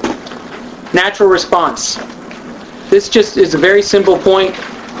 Natural response. This just is a very simple point.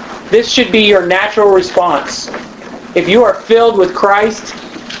 This should be your natural response. If you are filled with Christ,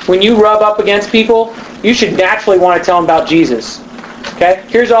 when you rub up against people, you should naturally want to tell them about Jesus. Okay?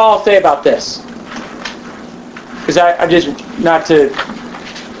 Here's all I'll say about this. Because I just, not to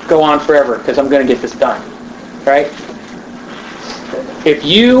go on forever, because I'm going to get this done. Right? If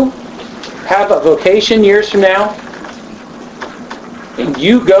you have a vocation years from now, and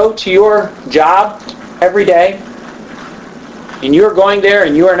you go to your job every day, and you're going there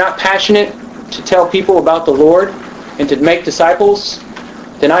and you are not passionate to tell people about the Lord and to make disciples,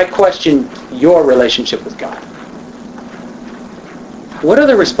 then I question your relationship with God. What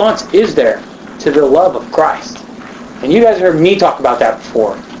other response is there to the love of Christ? And you guys heard me talk about that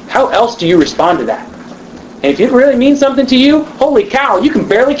before. How else do you respond to that? And if it really means something to you, holy cow, you can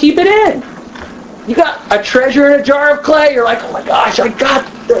barely keep it in. You got a treasure in a jar of clay. You're like, oh my gosh, I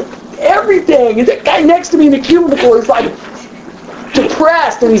got everything. And that guy next to me in the cubicle is like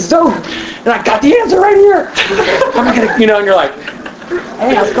depressed, and and I got the answer right here. How am I gonna, and you're like,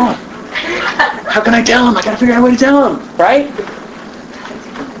 hey, how's it going? How can I tell him? I gotta figure out a way to tell him, right?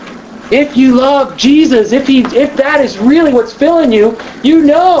 If you love Jesus, if that is really what's filling you,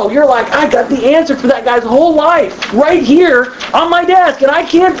 you're like, I got the answer for that guy's whole life right here on my desk, and I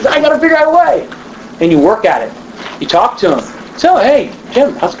gotta figure out a way. And you work at it. You talk to him. So, hey,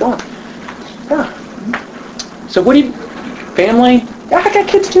 Jim, how's it going? Yeah. So what do you, family? Yeah, I got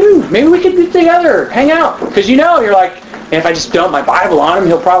kids too. Maybe we could get together, hang out. Because you're like, and if I just dump my Bible on him,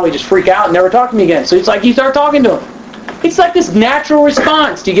 he'll probably just freak out and never talk to me again. So it's like you start talking to him. It's like this natural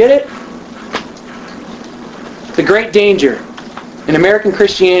response. Do you get it? The great danger in American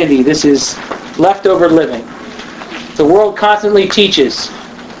Christianity, this is leftover living. The world constantly teaches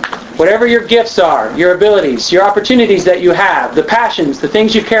whatever your gifts are, your abilities, your opportunities that you have, the passions, the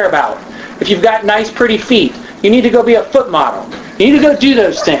things you care about. If you've got nice, pretty feet, you need to go be a foot model. You need to go do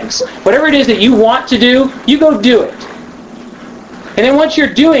those things. Whatever it is that you want to do, you go do it. And then once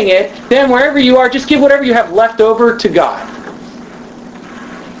you're doing it, then wherever you are, just give whatever you have left over to God.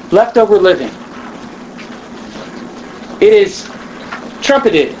 Leftover living. It is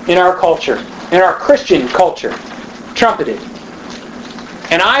trumpeted in our culture, in our Christian culture. Trumpeted.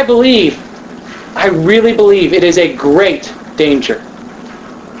 And I really believe it is a great danger.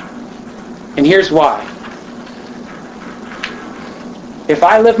 And here's why. If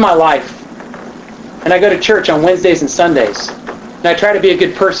I live my life, and I go to church on Wednesdays and Sundays, and I try to be a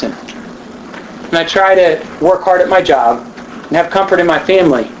good person, and I try to work hard at my job, and have comfort in my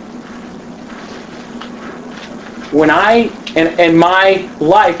family, when and my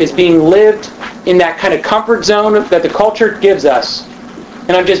life is being lived in that kind of comfort zone that the culture gives us,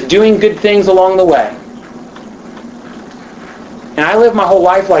 and I'm just doing good things along the way, and I live my whole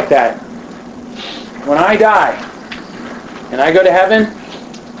life like that, when I die, and I go to heaven,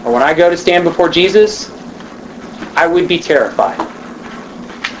 or when I go to stand before Jesus, I would be terrified.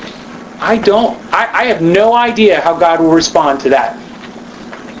 I have no idea how God will respond to that.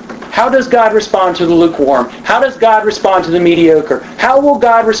 How does God respond to the lukewarm? How does God respond to the mediocre? How will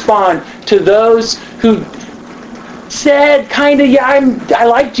God respond to those who said, I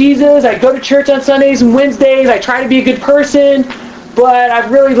like Jesus, I go to church on Sundays and Wednesdays, I try to be a good person, but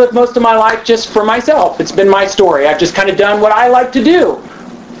I've really lived most of my life just for myself. It's been my story. I've just kind of done what I like to do.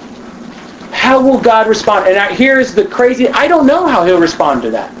 How will God respond? And here's the crazy, I don't know how He'll respond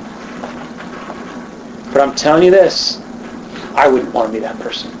to that. But I'm telling you this, I wouldn't want to be that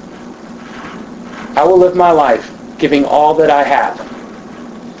person. I will live my life giving all that I have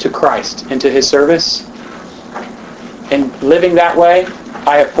to Christ and to His service. and living that way,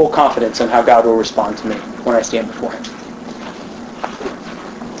 I have full confidence in how God will respond to me when I stand before Him.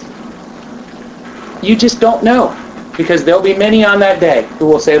 You just don't know, because there'll be many on that day who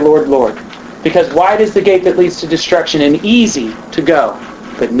will say, Lord, Lord. Because wide is the gate that leads to destruction and easy to go,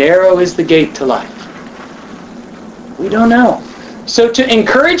 but narrow is the gate to life. We don't know. So to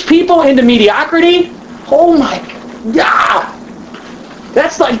encourage people into mediocrity, oh my God!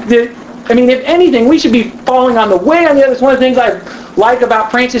 That's like if anything, we should be falling on the way on the other. It's one of the things I like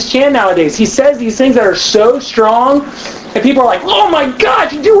about Francis Chan nowadays. He says these things that are so strong, and people are like, oh my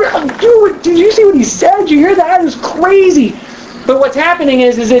gosh, did you see what he said? Did you hear that? It was crazy. But what's happening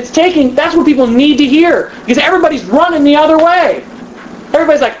is that's what people need to hear, because everybody's running the other way.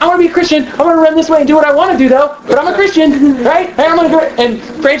 Everybody's like, I want to be a Christian, I want to run this way and do what I want to do though, but I'm a Christian, right? Hey, I'm going to do it. And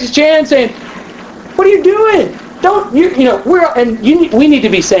Francis Chan saying, what are you doing? We need to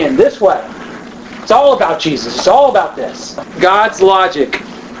be saying this way. It's all about Jesus. It's all about this. God's logic.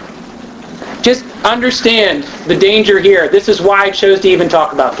 Just understand the danger here. This is why I chose to even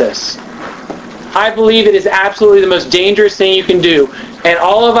talk about this. I believe it is absolutely the most dangerous thing you can do. And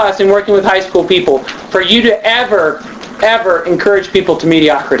all of us in working with high school people, for you to ever encourage people to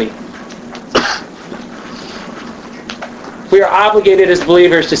mediocrity. We are obligated as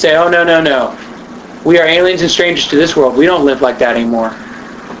believers to say, oh, no. We are aliens and strangers to this world. We don't live like that anymore.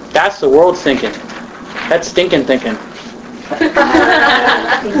 That's the world's thinking. That's stinking thinking.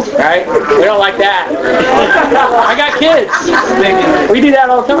 Right? We don't like that. I got kids. We do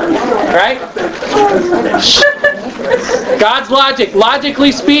that all the time. Right? God's logic.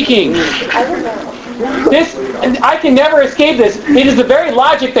 Logically speaking. I can never escape this. It is the very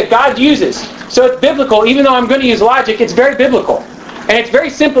logic that God uses. So it's biblical. Even though I'm going to use logic, it's very biblical. And it's very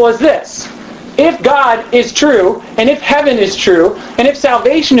simple as this. If God is true, and if heaven is true, and if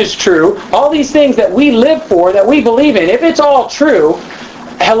salvation is true, all these things that we live for, that we believe in, if it's all true,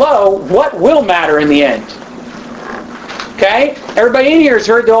 what will matter in the end? Okay? Everybody in here has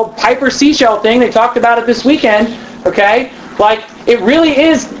heard the old Piper seashell thing. They talked about it this weekend. Okay? Like, it really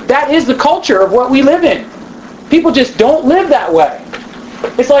is, that is the culture of what we live in. People just don't live that way.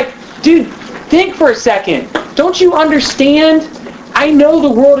 It's like, dude, think for a second. Don't you understand? I know the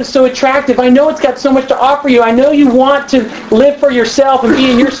world is so attractive. I know it's got so much to offer you. I know you want to live for yourself and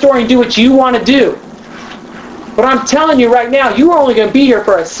be in your story and do what you want to do. But I'm telling you right now, you are only going to be here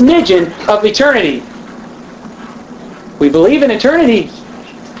for a smidgen of eternity. We believe in eternity.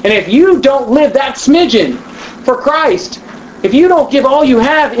 And if you don't live that smidgen for Christ, if you don't give all you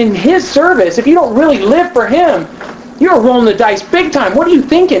have in His service, if you don't really live for Him, you're rolling the dice big time. What are you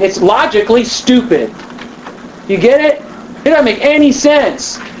thinking? It's logically stupid. You get it? It doesn't make any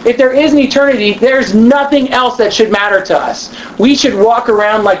sense. If there is an eternity, there's nothing else that should matter to us. We should walk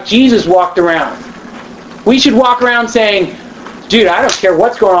around like Jesus walked around. We should walk around saying, dude, I don't care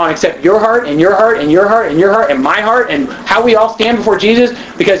what's going on except your heart and your heart and your heart and your heart and my heart and how we all stand before Jesus,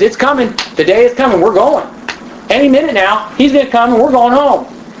 because it's coming. The day is coming. We're going. Any minute now, He's going to come and we're going home.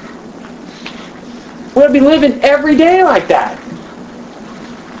 We'll be living every day like that.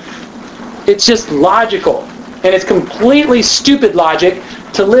 It's just logical. And it's completely stupid logic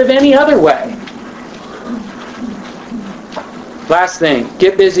to live any other way. Last thing,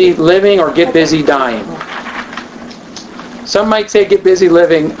 get busy living or get busy dying. Some might say get busy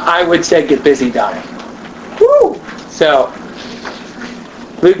living. I would say get busy dying. Woo! So,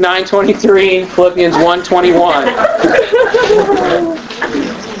 Luke 9:23, Philippians 1:21.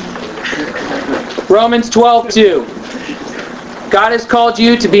 Romans 12:2. God has called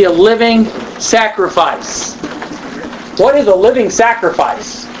you to be a living sacrifice. What is a living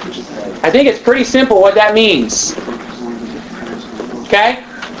sacrifice? I think it's pretty simple what that means. Okay?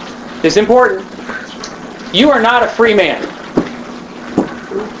 It's important. You are not a free man.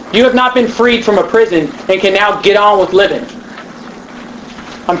 You have not been freed from a prison and can now get on with living.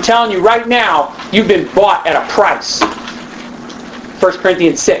 I'm telling you right now, you've been bought at a price. 1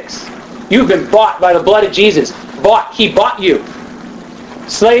 Corinthians 6. You've been bought by the blood of Jesus. Bought. He bought you.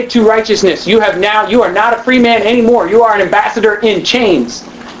 Slave to righteousness. You are not a free man anymore. You are an ambassador in chains.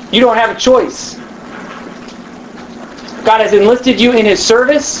 You don't have a choice. God has enlisted you in His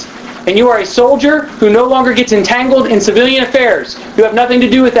service, and you are a soldier who no longer gets entangled in civilian affairs. You have nothing to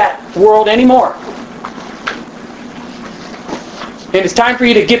do with that world anymore. And it's time for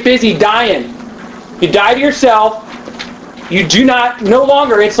you to get busy dying. You die to yourself. You do not, no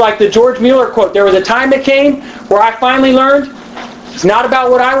longer, it's like the George Mueller quote, there was a time that came where I finally learned, it's not about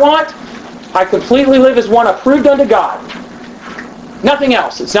what I want. I completely live as one approved unto God. Nothing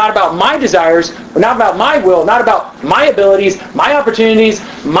else. It's not about my desires, not about my will, not about my abilities, my opportunities,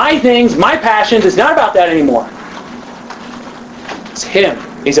 my things, my passions. It's not about that anymore. It's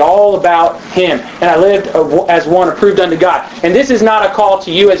Him. It's all about Him. And I lived as one approved unto God. And this is not a call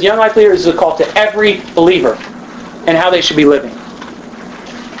to you as Young Life leaders. It's a call to every believer and how they should be living.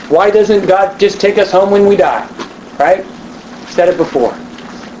 Why doesn't God just take us home when we die? Right? Said it before.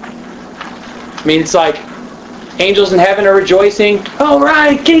 I mean, it's like angels in heaven are rejoicing. Oh,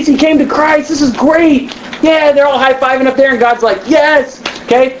 right, Casey came to Christ. This is great. Yeah, they're all high-fiving up there, and God's like, yes.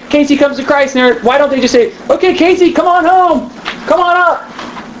 Okay, Casey comes to Christ, and why don't they just say, okay, Casey, come on home. Come on up.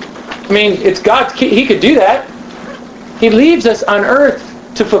 I mean, it's God. He could do that. He leaves us on earth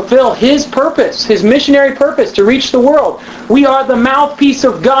to fulfill His purpose, His missionary purpose, to reach the world. We are the mouthpiece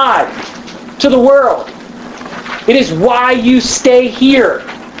of God to the world. It is why you stay here.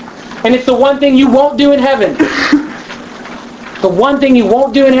 And it's the one thing you won't do in heaven. The one thing you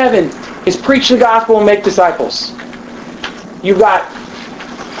won't do in heaven is preach the gospel and make disciples. You've got,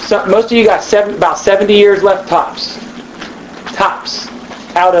 most of you got about 70 years left tops. Tops.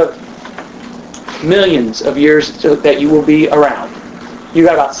 Out of millions of years that you will be around. You've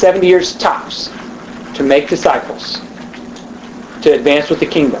got about 70 years tops to make disciples. To advance with the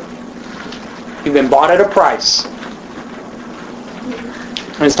kingdom. You've been bought at a price.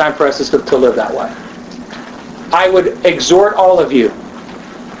 And it's time for us to live that way. I would exhort all of you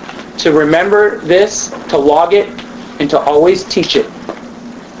to remember this, to log it, and to always teach it.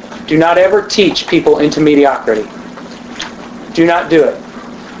 Do not ever teach people into mediocrity. Do not do it.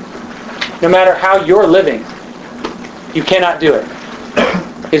 No matter how you're living, you cannot do it.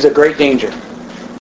 It is a great danger.